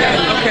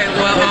 Okay,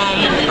 well,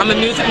 I'm a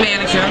music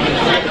manager,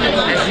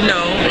 as you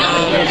know.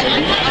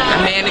 I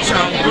manage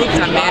groups,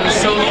 I manage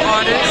solo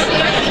artists.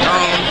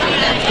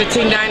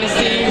 15th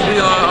Dynasty, we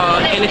are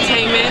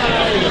entertainment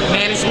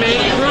management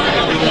group,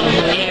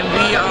 and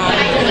we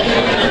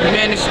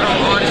manage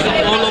artists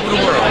from all over the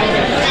world,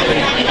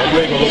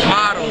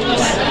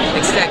 models,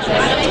 etc.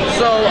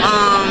 So,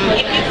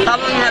 how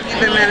long have you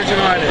been managing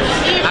artists?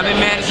 I've been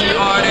managing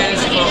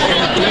artists for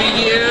over 3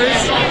 years,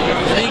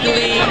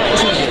 legally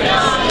 2 years.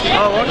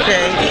 Oh,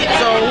 okay.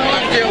 So,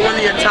 who's one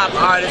of your top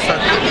artists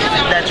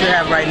that you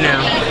have right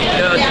now?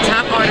 The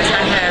top artist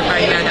I have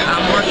right now that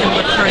I'm working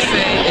with per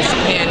se is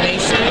Japan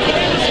Nation.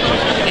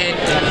 And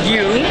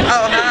you.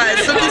 Oh, hi.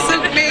 Suki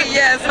me.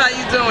 Yes, how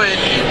you doing?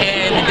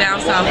 And the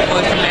Down South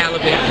Boys from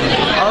Alabama.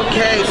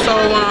 Okay, so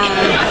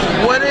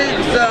what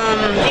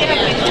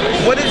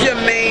is your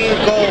main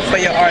goal for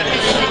your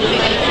artists?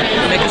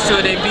 Making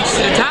sure they reach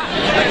to the top.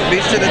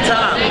 Reach to the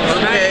top.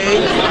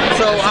 Okay.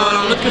 So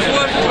I'm looking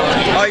forward to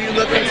it. Are you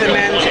looking to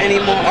manage any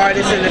more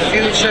artists in the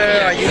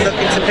future? Are you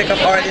looking to pick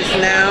up artists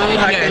now?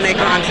 How can they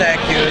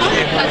contact you if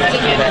they want to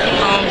do that?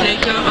 They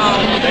can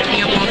look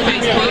me up on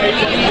Facebook,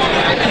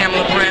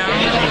 Pamela Brown.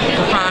 You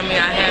can find me.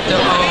 I have the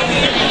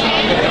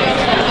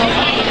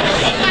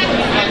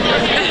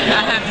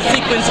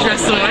sequins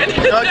dress on.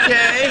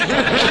 Okay.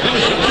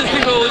 Because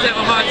people always have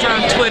a hard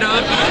time Twitter.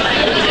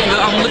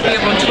 I'm looking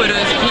up on Twitter.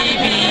 It's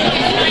PBE518.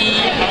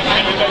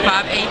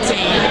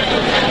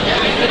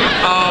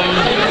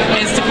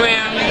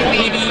 Instagram,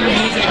 PBE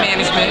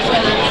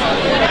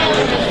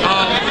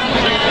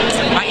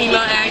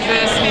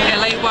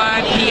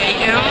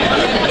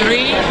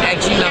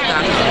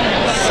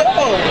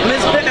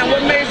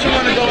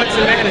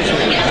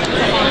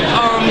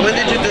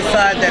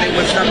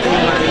something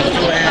you want to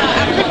do,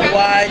 and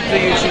why do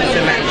you choose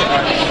to manage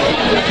artists?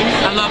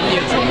 I love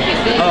music.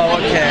 Oh,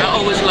 okay. I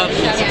always loved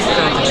music since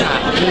I was a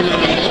child.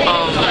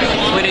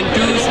 What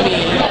induced me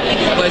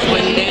was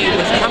when they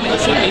was coming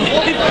to me.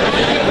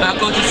 When I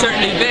go to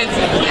certain events,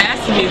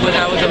 asking me whether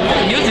I was a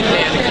music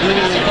manager.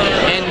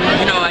 And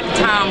you know, at the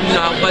time, you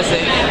know,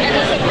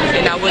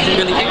 I wasn't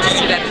really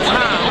interested at the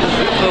time.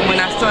 But when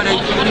I started,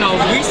 you know,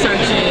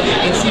 researching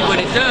and see what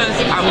it does,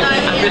 I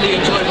really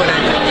enjoy what I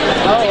do.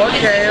 Oh,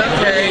 okay, okay.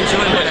 I really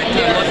enjoy what I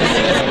do. I love to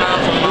see the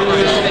smiles on my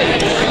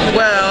face.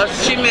 Well,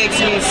 she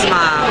makes me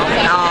smile.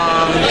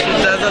 She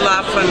does a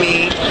lot for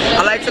me.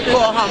 I like to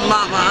call her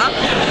Mama,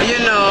 you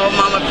know,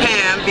 Mama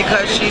Pam,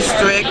 because she's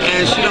strict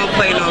and she don't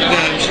play no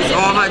games. She's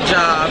on her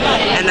job,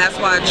 and that's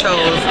why I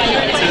chose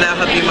to let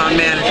her be my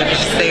manager, to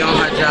stay on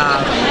her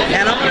job.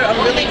 And I'm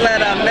really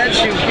glad I met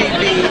you,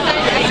 PB,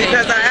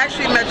 because I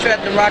actually met you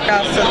at the Rock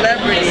Out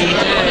Celebrity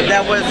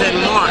that was in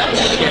March.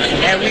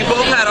 And we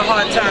both had a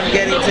hard time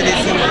getting to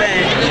this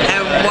event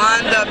and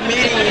wound up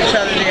meeting each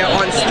other there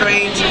on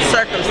strange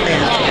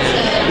circumstances,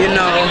 you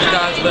know.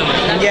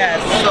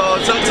 Yes, so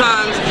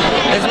sometimes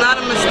it's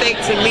not a mistake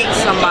to meet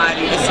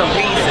somebody, it's a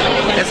reason.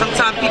 And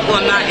sometimes people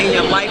are not in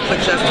your life for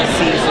just a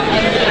season,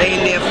 they're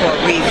in there for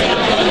a reason.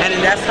 And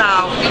that's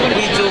how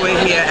we do it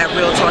here at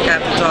Real Talk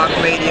After Dark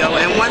Radio.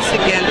 And once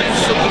again, this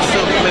is Suki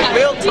Suki with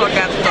Real Talk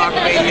After Dark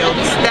Radio,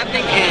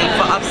 stepping in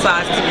for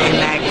Upsize Today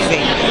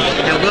magazine.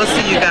 And we'll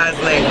see you guys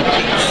later.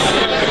 Peace.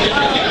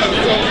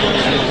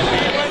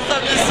 What's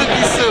up, this is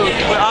Suki Suki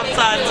with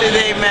Upsize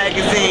Today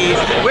magazine.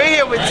 We're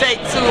here with Take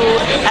Two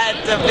at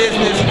the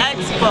Business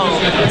Expo.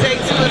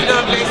 Take Two is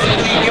going to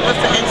basically give us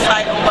an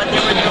insight on what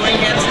they were doing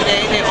here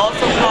today. They're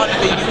also part of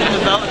the youth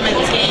development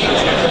team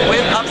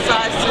with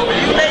Upsize Today.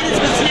 You ladies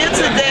was here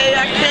today.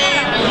 I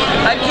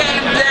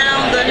came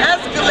down the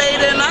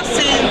escalator and I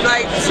seen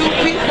like two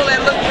people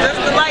that look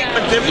just alike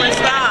but different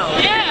styles.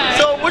 Yeah.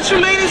 So what you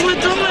ladies were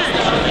doing?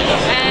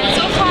 And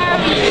so far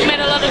we've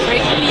met a lot of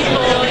great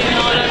people, you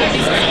know, a lot of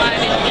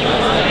business-minded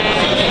people,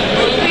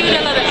 and we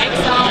viewed a lot of X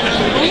on the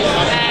booth,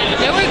 and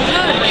they were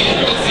good, like,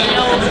 you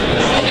know,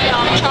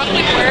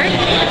 chocolate work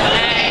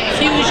and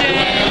fusion,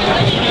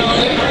 you know,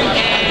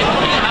 and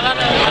a lot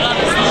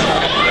of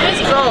stuff.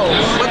 So,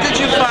 what did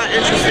you find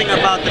interesting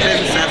about the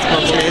Business Expo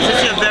today? Is this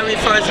your very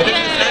first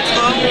Business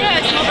Expo? Yeah,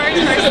 it's my very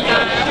first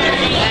time,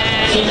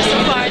 and so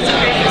far it's a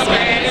great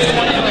experience, a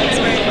wonderful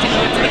experience, you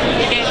know,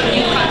 to get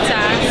new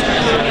contacts,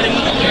 to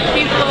meet new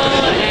people,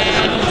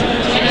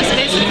 and just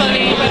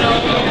basically, you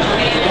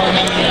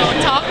know,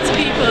 talk to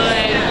people.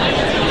 And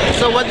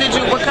so what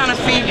kind of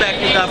feedback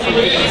you got from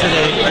people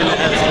today in the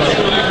expo?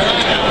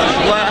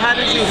 Well, how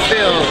did you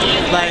feel?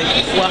 Like,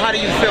 well, how do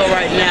you feel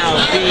right now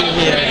being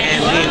here and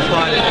being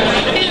part of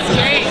it? it's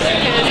great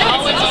because I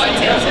always wanted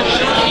to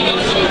be, you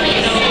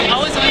know,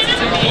 always wanted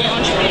to be an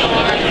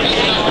entrepreneur,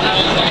 you know,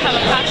 I have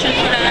a passion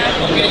for that,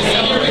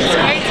 so it's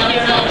great to be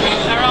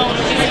around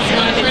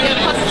business-minded, you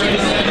know, positive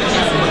people.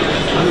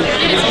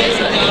 It's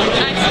basically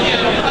nice to be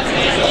around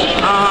positive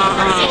people,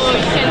 so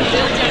you can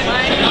build your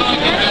mind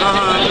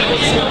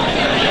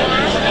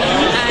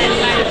and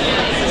like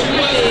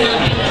really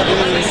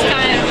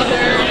understand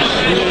other.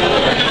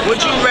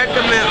 Would you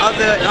recommend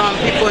other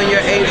people in your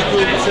age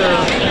group to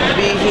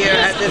be here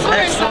at this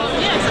expo?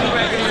 Yes, of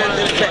course.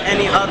 To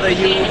any other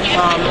youth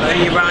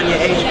around your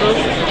age group?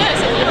 Yes,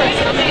 of course.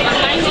 I'm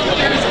 19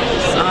 years old,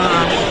 so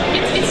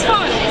it's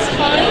fun. It's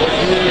fun.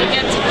 You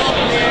get to go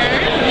there,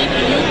 meet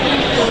new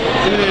people,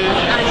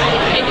 and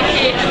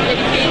educate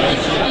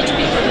each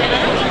people there.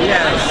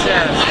 Yes,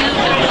 yes. And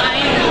the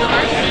line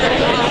more,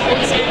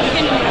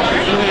 speaking more.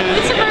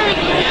 It's a very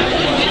good.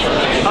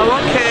 Oh,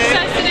 okay.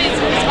 Besides today,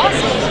 it's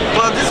awesome.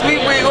 Well,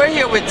 we're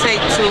here with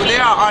Take Two. They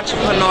are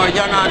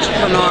young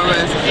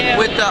entrepreneurs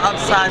with the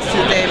Upsize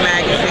Today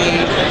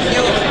magazine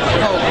youth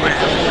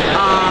program.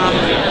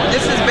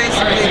 This is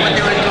basically what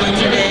they were doing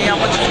today. I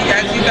want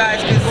you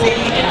guys can see,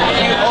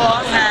 you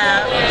all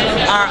have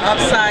our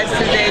Upsize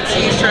Today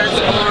t-shirts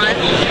on.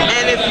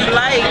 And if you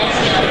like,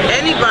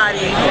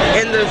 anybody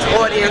in this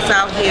audience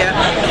out here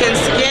can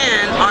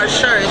scan our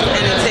shirts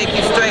and it'll take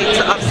you straight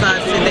to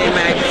Upsize Today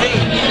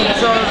magazine.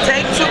 So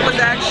Take Two was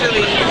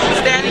actually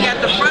standing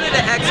at the front of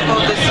the expo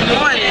this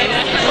morning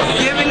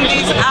giving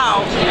these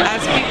out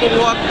as people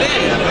walked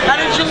in.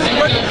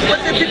 What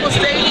did people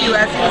say to you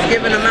as you was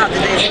giving them out?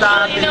 Did they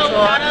stop and talk?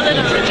 Got a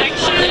little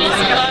rejections,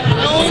 got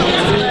no.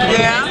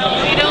 Yeah?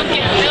 We don't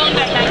get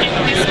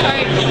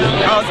discouraged.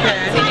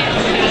 Okay.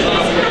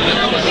 You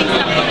know, things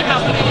not going to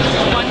happen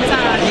one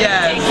time.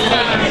 Yes.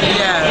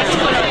 Yes.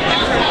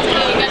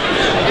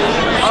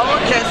 Oh,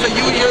 okay. So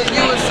you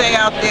would say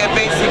out there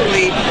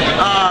basically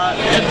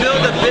to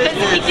build a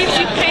business. It gives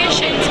you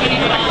patience when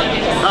you do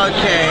this.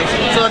 Okay.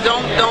 So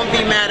don't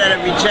be mad at a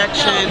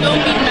rejection.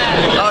 Don't be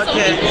mad.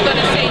 Okay. Someone's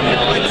gonna say no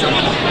and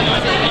someone's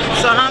gonna say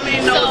no. So how many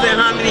no's and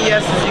how many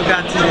yeses you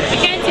got I today?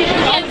 can't even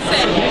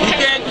answer. You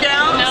can't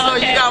count? No, So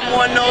you got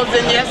more no's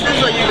than yeses,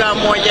 or you got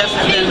more yeses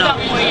than You no?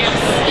 got more yes.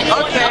 You know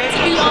Okay. what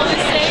we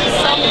always say?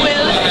 Some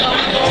will, some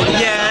won't.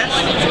 Yes.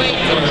 It's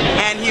waiting.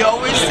 And he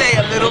always say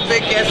a little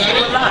bit gets you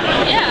a lot.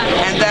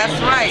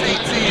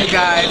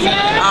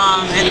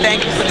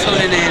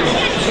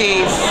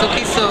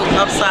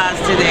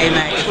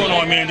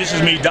 this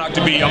is me,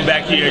 Dr. B. I'm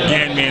back here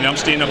again, man. I'm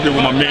standing up here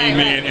with my main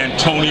man,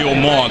 Antonio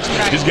Marks.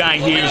 This guy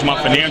here is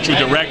my financial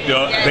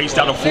director, based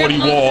out of 40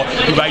 Wall.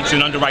 He writes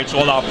and underwrites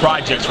all our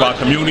projects for our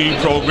community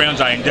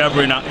programs, our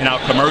endeavor, and our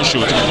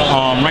commercials.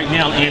 Right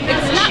now, and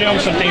share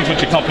some things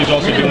what your company's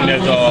also doing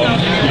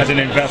as an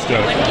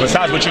investor.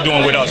 Besides what you're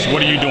doing with us,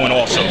 what are you doing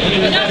also?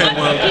 Okay,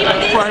 well,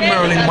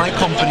 primarily my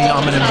company,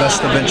 I'm an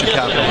investor venture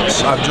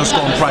capitalist. I've just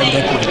gone private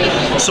equity.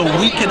 So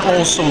we can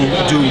also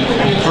do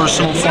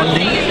personal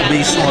funding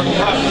based on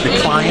the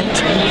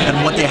client and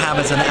what they have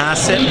as an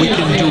asset. We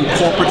can do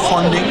corporate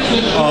funding.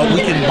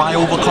 We can buy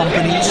over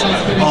companies.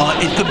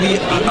 It could be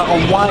a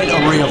wide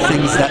array of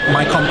things that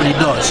my company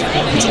does.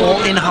 It's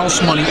all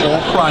in-house money, all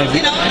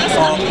private.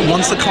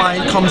 Once the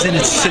client comes in,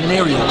 it's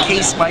scenario,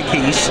 case by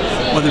case,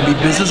 whether it be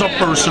business or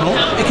personal.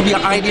 It could be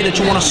an idea that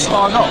you want to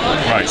start up.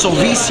 Right. So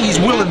VCs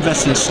will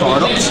invest in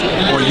startups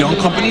or young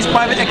companies.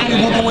 Private equity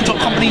will go into a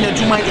company that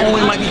you might own.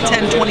 It might be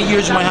 10, 20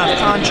 years. You might have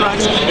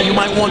contracts, and you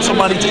might want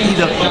somebody to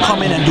either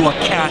come in and do a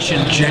cash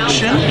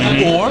injection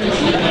or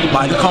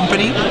buy the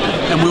company,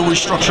 and we'll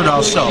restructure it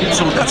ourselves.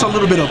 So that's a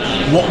little bit of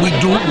what we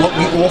do, what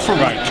we offer,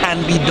 what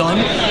can be done.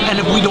 And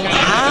if we don't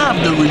have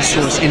the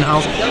resource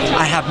in-house,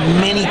 I have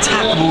many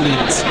tap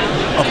rulings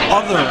of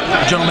other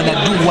gentlemen that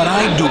do what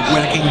I do,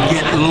 where I can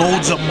get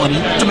loads of money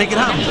to make it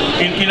happen.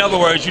 In other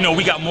words, you know,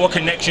 we got more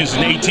connections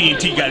than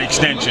AT&T got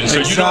extensions. So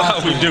you know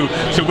how we do.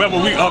 So whether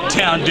we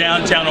uptown,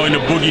 downtown, or in the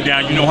boogie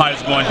down, you know how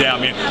it's going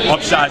down, man.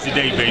 Upsides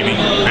today, baby.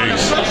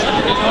 Peace.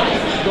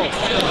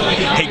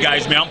 Hey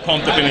guys, man, I'm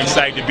pumped up and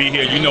excited to be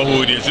here. You know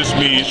who it is. It's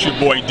me, it's your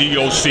boy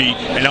DOC,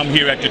 and I'm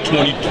here at the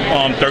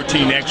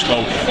 2013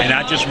 Expo, and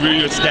I just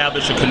really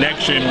established a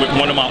connection with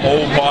one of my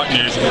old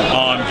partners,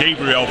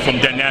 Gabriel from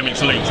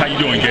Dynamics Links. How you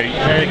doing, Gabe?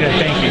 Very good,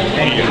 thank you.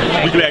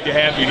 We're glad to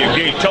have you here.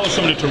 Gabe, tell us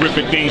some of the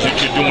terrific things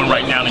that you're doing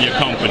right now in your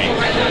company.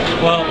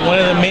 Well, one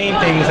of the main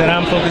things that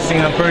I'm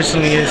focusing on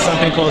personally is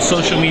something called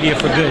Social Media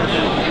for Good.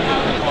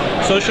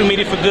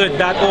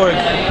 SocialMediaForGood.org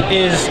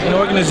is an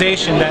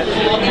organization that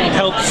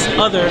helps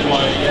other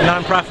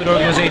nonprofit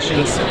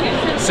organizations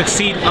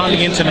succeed on the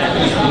internet.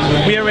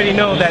 We already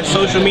know that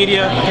social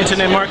media,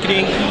 internet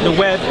marketing, the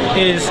web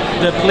is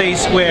the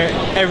place where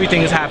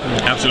everything is happening.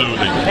 Absolutely.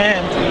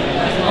 And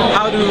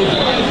how do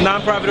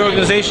nonprofit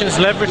organizations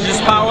leverage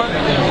this power?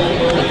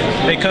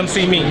 They come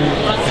see me.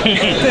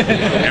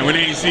 And when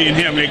they ain't seeing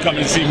him, they come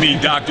and see me,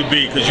 Dr.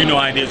 B, because you know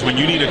how it is. When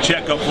you need a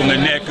checkup from the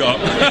neck up,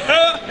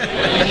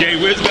 okay,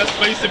 where's the best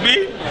place to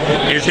be?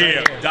 It's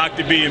here,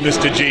 Dr. B and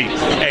Mr. G.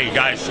 Hey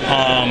guys,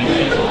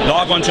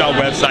 log on to our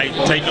website,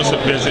 take us a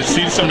visit,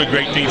 see some of the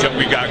great things that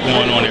we got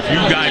going on. If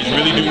you guys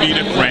really do need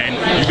a friend,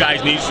 you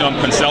guys need some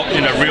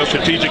consultant, a real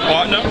strategic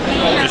partner,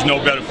 there's no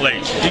better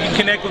place. You can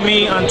connect with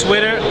me on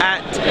Twitter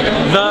at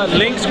The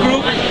Links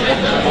Group,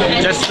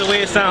 just the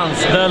way it sounds,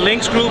 The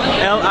Links Group,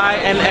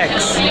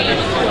 L-I-N-X.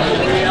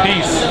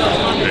 Peace.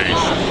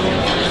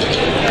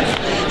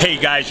 Hey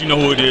guys, you know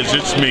who it is.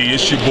 It's me.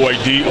 It's your boy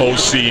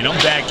DOC, and I'm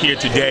back here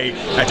today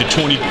at the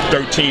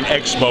 2013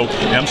 Expo,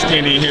 and I'm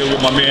standing here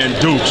with my man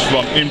Dukes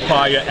from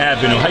Empire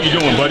Avenue. How you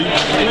doing, buddy?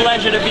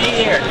 Pleasure to be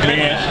here.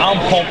 Man, I'm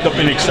pumped up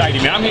and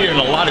excited, man. I'm hearing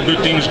a lot of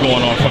good things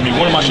going on from me.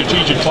 One of my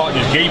strategic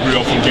partners,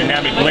 Gabriel from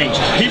Dynamic Links,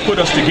 he put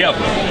us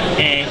together,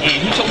 and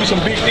he told me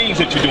some big things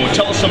that you're doing.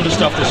 Tell us some of the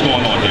stuff that's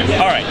going on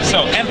here. All right,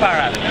 so Empire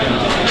Avenue.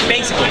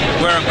 Basically,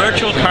 we're a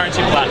virtual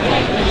currency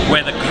platform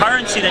where the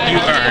currency that you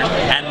earn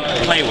and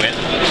play with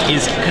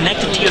is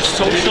connected to your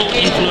social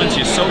influence,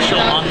 your social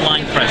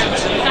online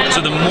presence.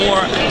 So the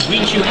more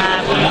reach you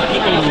have, the more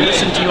people who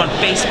listen to you on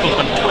Facebook,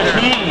 on Twitter,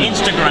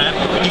 Instagram,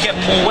 you get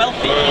more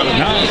wealthy,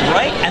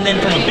 right? And then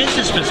from a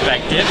business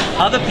perspective,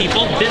 other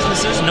people,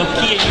 businesses,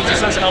 Nokia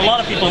uses us, and a lot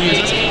of people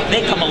use us,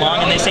 they come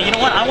along and they say, you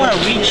know what, I want to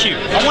reach you.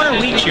 I want to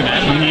reach you,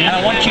 man. And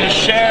I want you to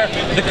share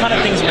the kind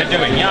of things we're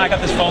doing. Yeah, I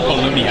got this phone call,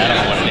 Lumia, I don't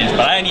know what it is,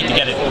 but I need to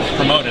get it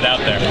promoted out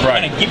there. Right.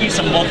 I'm going to give you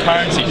some more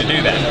currency to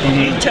do that.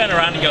 You turn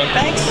around and go,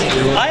 thanks,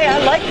 I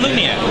like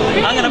Lumia.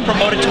 I'm going to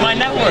promote it to my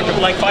network of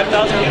like 5,000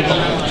 people.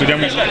 So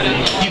then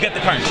you get the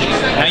currency.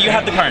 Now you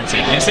have the currency.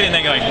 And you're sitting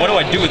there going, what do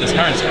I do with this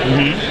currency?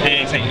 And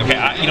you're saying, okay,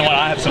 you know what,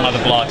 I have some other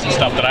blogs and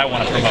stuff that I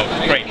want to promote.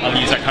 Great, I'll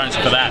use that currency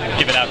for that and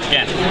give it out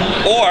again.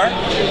 Or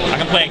I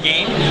can play a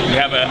game. We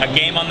have a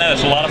game on there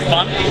that's a lot of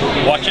fun.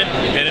 Watch it,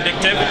 bit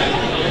addictive.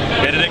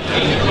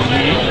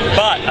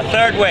 But a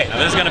third way, now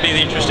this is going to be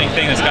the interesting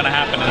thing that's going to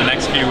happen in the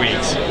next few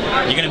weeks.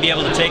 You're going to be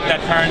able to take that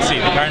currency,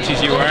 the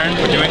currencies you earn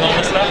for doing all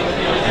this stuff,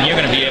 and you're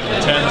going to be able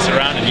to turn this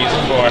around and use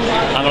it for,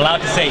 I'm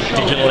allowed to say,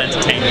 digital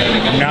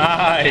entertainment.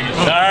 Nice.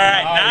 All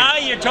right, now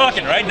you're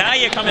talking, right? Now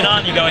you're coming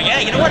on, you're going, yeah,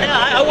 you know what,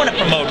 I want to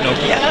promote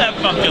Nokia.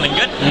 I'm feeling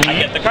good. I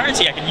get the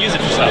currency, I can use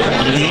it for stuff.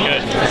 This is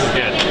good. This is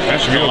good.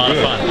 That's real a lot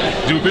good. of fun.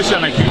 Dude, this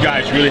sounds like you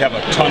guys really have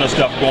a ton of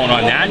stuff going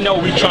on. Now, I know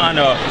we're trying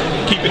to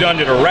keep it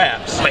under the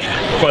wraps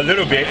for a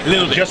little bit.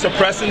 Just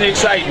suppressing the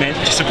excitement.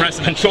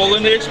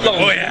 Controlling the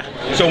explosion. Oh,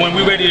 yeah. So when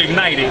we're ready to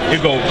ignite it,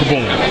 it goes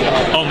kaboom.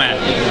 Oh, man.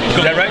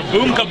 Is that right?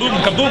 Boom, kaboom,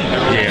 kaboom.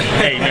 Yeah.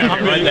 Hey, man,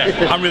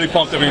 I'm really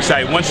pumped up and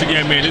excited. Once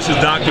again, man, this is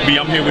Dr. B.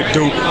 I'm here with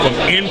Duke from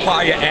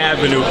Empire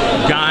Avenue.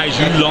 Guys,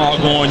 you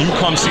log on, you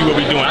come see what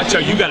we're doing. I tell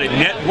you, you got to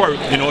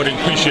network in order to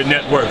increase your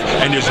net worth,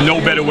 and there's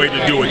no better way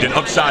to do it than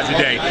Upsides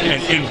Today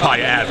and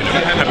Empire Avenue.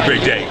 Have a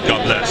great day.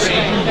 God bless.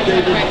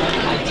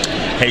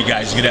 Hey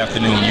guys, good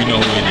afternoon. You know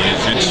who it is.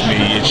 It's me.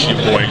 It's your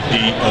boy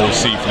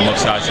DOC from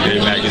Upsides Today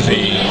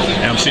magazine.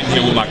 And I'm sitting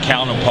here with my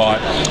counterpart,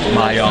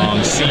 my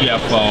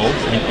CFO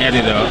and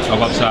editor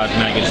of Upsides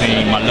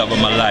magazine, my love of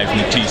my life,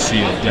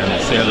 Natisi.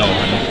 Say hello,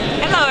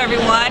 honey. Hello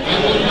everyone.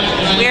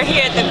 We're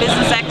here at the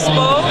Business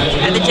Expo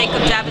at the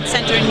Jacob Javits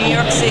Center in New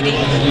York City,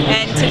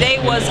 and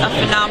today was a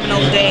phenomenal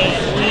day.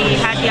 We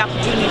had the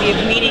opportunity of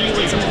meeting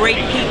with some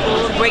great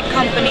people, great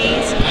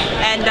companies,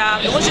 and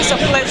it was just a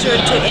pleasure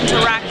to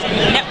interact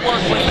and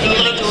network with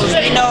individuals.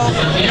 You know,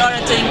 in order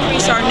to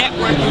increase our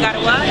network, we got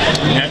to what?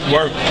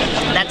 Network.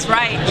 That's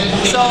right.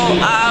 So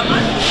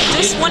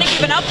just want to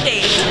give an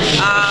update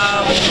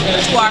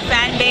to our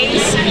fan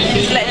base,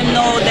 just let them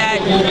know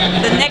that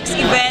the next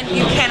event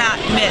you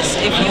cannot miss.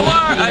 If you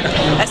are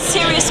a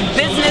serious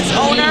business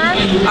owner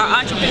or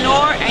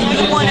entrepreneur and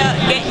you want to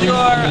get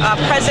your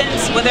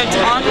presence, whether it's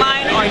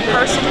online or in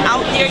person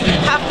out there, you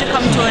have to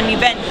come to an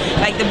event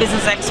like the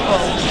Business Expo.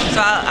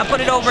 So I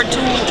put it over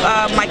to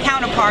my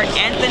counterpart,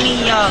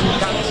 Anthony Young.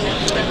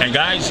 And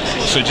guys,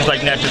 so just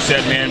like Nat just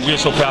said, man, we're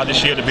so proud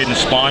this year to be the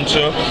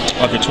sponsor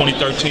of the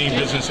 2013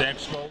 Business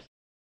Expo.